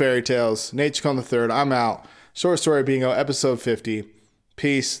 Grimm's Fairy Tales, Nate Chacon III. I'm out. Short Story Bingo, episode 50.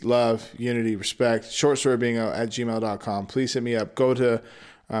 Peace, love, unity, respect. shortstorybingo@gmail.com. Please hit me up. Go to,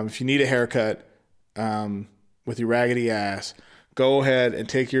 if you need a haircut with your raggedy ass, go ahead and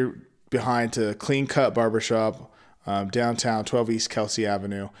take your behind to Clean Cut Barbershop, downtown, 12 East Kelsey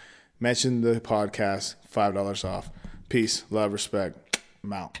Avenue. Mention the podcast, $5 off. Peace, love, respect.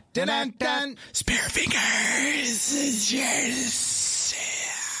 I'm out. Dun dun. Spare fingers. Yes.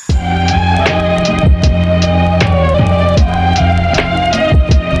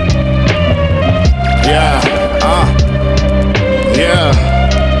 Yeah.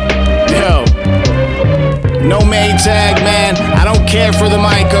 Yo. No Maytag, man. I don't care for the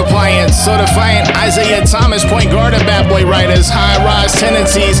mic appliance. So defiant, Isaiah Thomas, point guard of bad boy writers. High-rise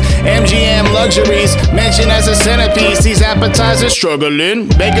tendencies, MGM luxuries. Mentioned as a centerpiece. These appetizers struggling.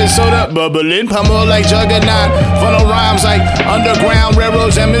 Baking soda bubbling. Pummel like juggernaut. Funnel rhymes like underground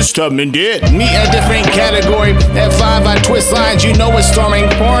railroads and Miss Tubman did. Me a different category. At 5, I twist lines. You know it's storming.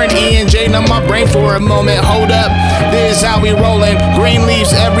 Pouring E and J on my brain for a moment. Hold up. This is how we rollin'. Green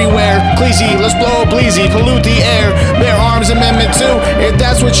leaves everywhere. Cleasy, let's blow bleezy. Pollute the air. Bear Arms Amendment 2, if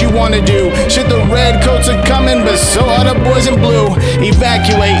that's what you wanna do. Shit, the red coats are coming, but so are the boys in blue.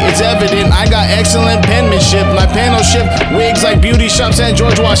 Evacuate, it's evident I got excellent penmanship. My panel ship wigs like beauty shops and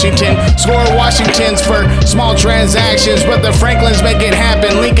George Washington. Score Washingtons for small transactions, but the Franklins make it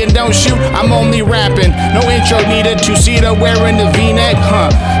happen. Lincoln don't shoot, I'm only rapping. No intro needed to see the wearing the V-neck,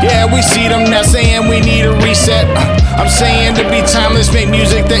 Yeah, we see them now saying we need a reset. I'm saying to be timeless, make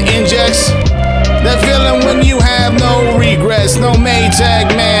music that injects that feeling when you have no regrets. No Maytag,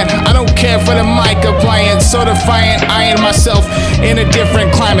 man. I don't care for the mic appliance. So defiant, eyeing myself in a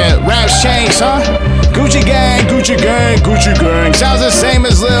different climate. Raps change, huh? Gucci gang, Gucci gang, Gucci gang. Sounds the same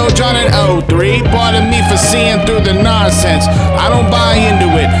as Lil Jon and O3. Pardon me for seeing through the nonsense. I don't buy into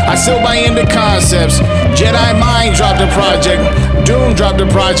it, I still buy into concepts. Jedi Mind dropped a project. Doom dropped a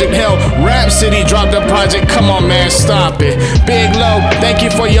project. Hell, Rap City dropped a project. Come on, man, stop it. Big Low, thank you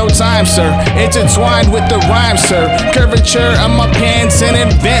for your time, sir. Intertwined with the rhyme, sir. Curvature of my pants and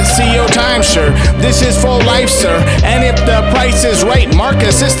advance to your time, sure. This is for life, sir. And if the price is right,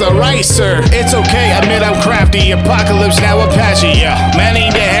 Marcus, it's the right, sir. It's okay, admit I'm crafty. Apocalypse now Apache, yeah.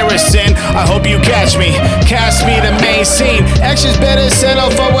 Manning to Harrison, I hope you catch me. Cast me the main scene. Actions better settle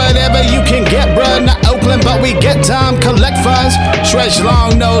for whatever you can get, bruh. Not Oakland, but we get time. Collect funds. Stretch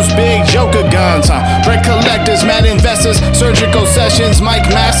long nose, big joker guns, Bread collectors, mad investors, surgical sessions, Mike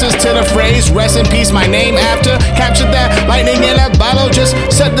Masters to the phrase, rest in peace, my name after. Capture that lightning in that bottle, just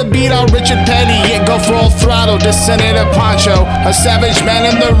set the beat on Richard Petty, it go full throttle, just Senator Poncho. A savage man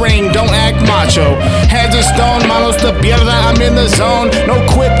in the ring, don't act macho. Hands of stone, manos de pierda, I'm in the zone. No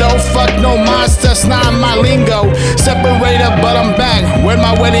quit though, fuck no mas, that's not my lingo. Separator, but I'm back, where'd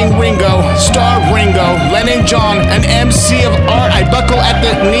my wedding ring go? Star Ringo, Lennon John, an MC of art. I buckle at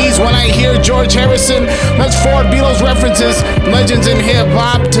the knees when I hear George Harrison. That's 4 Beatles references. Legends in hip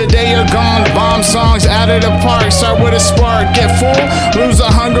hop today are gone. Bomb songs out of the park. Start with a spark, get full, lose the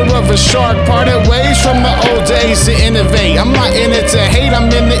hunger of a shark. Parted ways from the old days to innovate. I'm not in it to hate.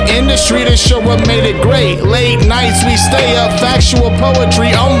 I'm in the industry to show what made it great. Late nights we stay up. Factual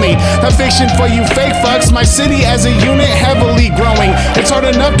poetry only. A fiction for you fake fucks. My city as a unit heavily growing. It's hard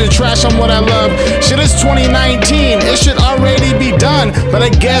enough to trash on what I love. Shit, is 2019. It should already be done, but I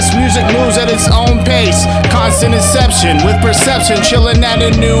guess music moves at its own pace. Constant inception with perception, chilling at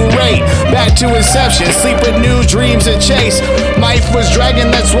a new rate. Back to inception, sleep with new dreams and chase. Life was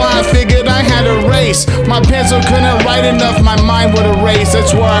dragging, that's why I figured I had a race. My pencil couldn't write enough, my mind would erase.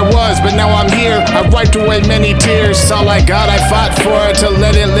 That's where I was, but now I'm here. I wiped away many tears. It's all I got, I fought for it to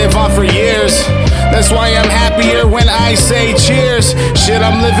let it live on for years. That's why I'm happier when I say cheers. Shit,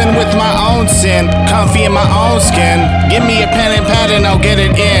 I'm living with my own sin, comfy in my own skin. Give me a pen and pad and I'll get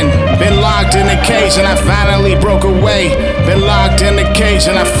it in. Been locked in a cage and I finally broke away. Been locked in a cage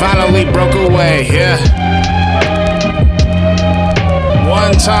and I finally broke away, yeah.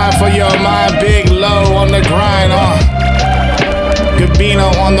 One time for your mind, Big Low on the grind,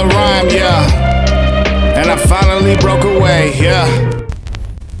 Gabino on the rhyme, yeah. And I finally broke away, yeah.